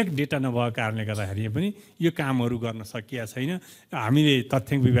एक्ज्याक्ट डेटा नभएको कारणले गर्दाखेरि पनि यो कामहरू गर्न सकिएको छैन। हामीले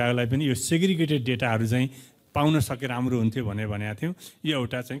तथ्याङ्क विभागलाई पनि यो सेग्रिगेटेड डेटाहरू चाहिँ पाउन सके राम्रो हुन्थ्यो भनेको थियौँ। यो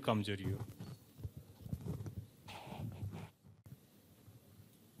एउटा चाहिँ कमजोरी हो।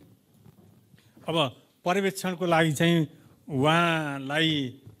 अब पर्यवेक्षणको लागि चाहिँ उहाँलाई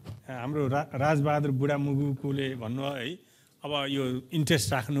हाम्रो राजबहादुर बुढामुगुकोले भन्नुभयो है, अब यो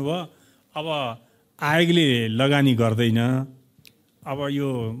इन्ट्रेस्ट राख्नुभयो। अब आयोगले लगानी गर्दैन। अब यो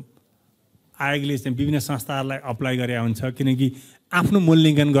आयोगले चाहिँ विभिन्न संस्थाहरूलाई अप्लाई गरे हुन्छ, किनकि आफ्नो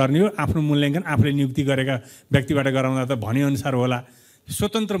मूल्याङ्कन गर्ने हो। आफ्नो मूल्याङ्कन आफूले नियुक्ति गरेका व्यक्तिबाट गराउँदा त भनेअनुसार होला।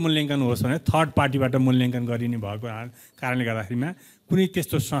 स्वतन्त्र मूल्याङ्कन होस् भने थर्ड पार्टीबाट मूल्याङ्कन गरिने भएको कारणले गर्दाखेरिमा कुनै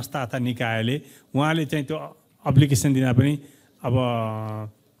त्यस्तो संस्था अथवा निकायले उहाँले चाहिँ त्यो एप्लिकेसन दिँदा पनि अब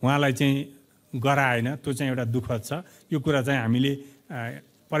उहाँलाई चाहिँ गराएन, त्यो चाहिँ एउटा दुःखद छ। यो कुरा चाहिँ हामीले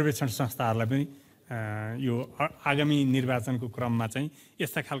पर्यवेक्षण संस्थाहरूलाई पनि यो आगामी निर्वाचनको क्रममा चाहिँ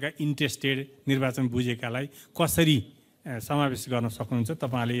यस्ता खालका इन्ट्रेस्टेड निर्वाचन बुझेकालाई कसरी समावेश गर्न सक्नुहुन्छ,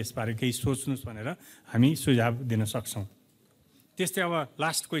 तपाईँले यसबारे केही सोच्नुहोस् भनेर हामी सुझाव दिन सक्छौँ। त्यस्तै अब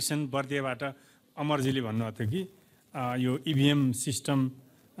लास्ट क्वेसन बर्दियाबाट अमरजीले भन्नुभएको थियो कि यो इभिएम सिस्टम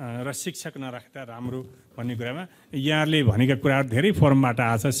र शिक्षक नराख्दा राम्रो भन्ने कुरामा यहाँहरूले भनेका कुराहरू धेरै फोरमबाट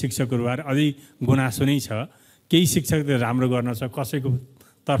आएको छ। शिक्षकहरू अझै गुनासो नै छ, केही शिक्षकले राम्रो गर्न छ, कसैको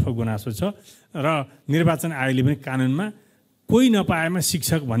तर्फ गुनासो छ र निर्वाचन आयोगले पनि कानुनमा कोही नपाएमा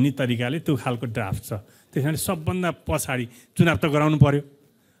शिक्षक भन्ने तरिकाले त्यो खालको ड्राफ्ट छ। त्यस कारणले सबभन्दा पछाडि चुनाव त गराउनु पर्यो।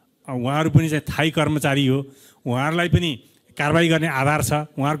 उहाँहरू पनि चाहिँ थायी कर्मचारी हो, उहाँहरूलाई पनि कारबाही गर्ने आधार छ,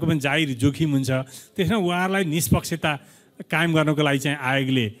 उहाँहरूको पनि जाहिर जोखिम हुन्छ। त्यसमा उहाँहरूलाई निष्पक्षता कायम गर्नको लागि चाहिँ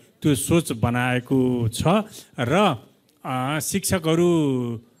आयोगले त्यो सोच बनाएको छ र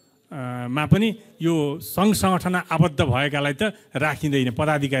शिक्षकहरूमा पनि यो सङ्घ सङ्गठनमा आबद्ध भएकालाई त राखिँदैन,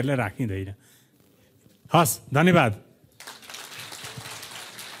 पदाधिकारीलाई राखिँदैन। हस्, धन्यवाद।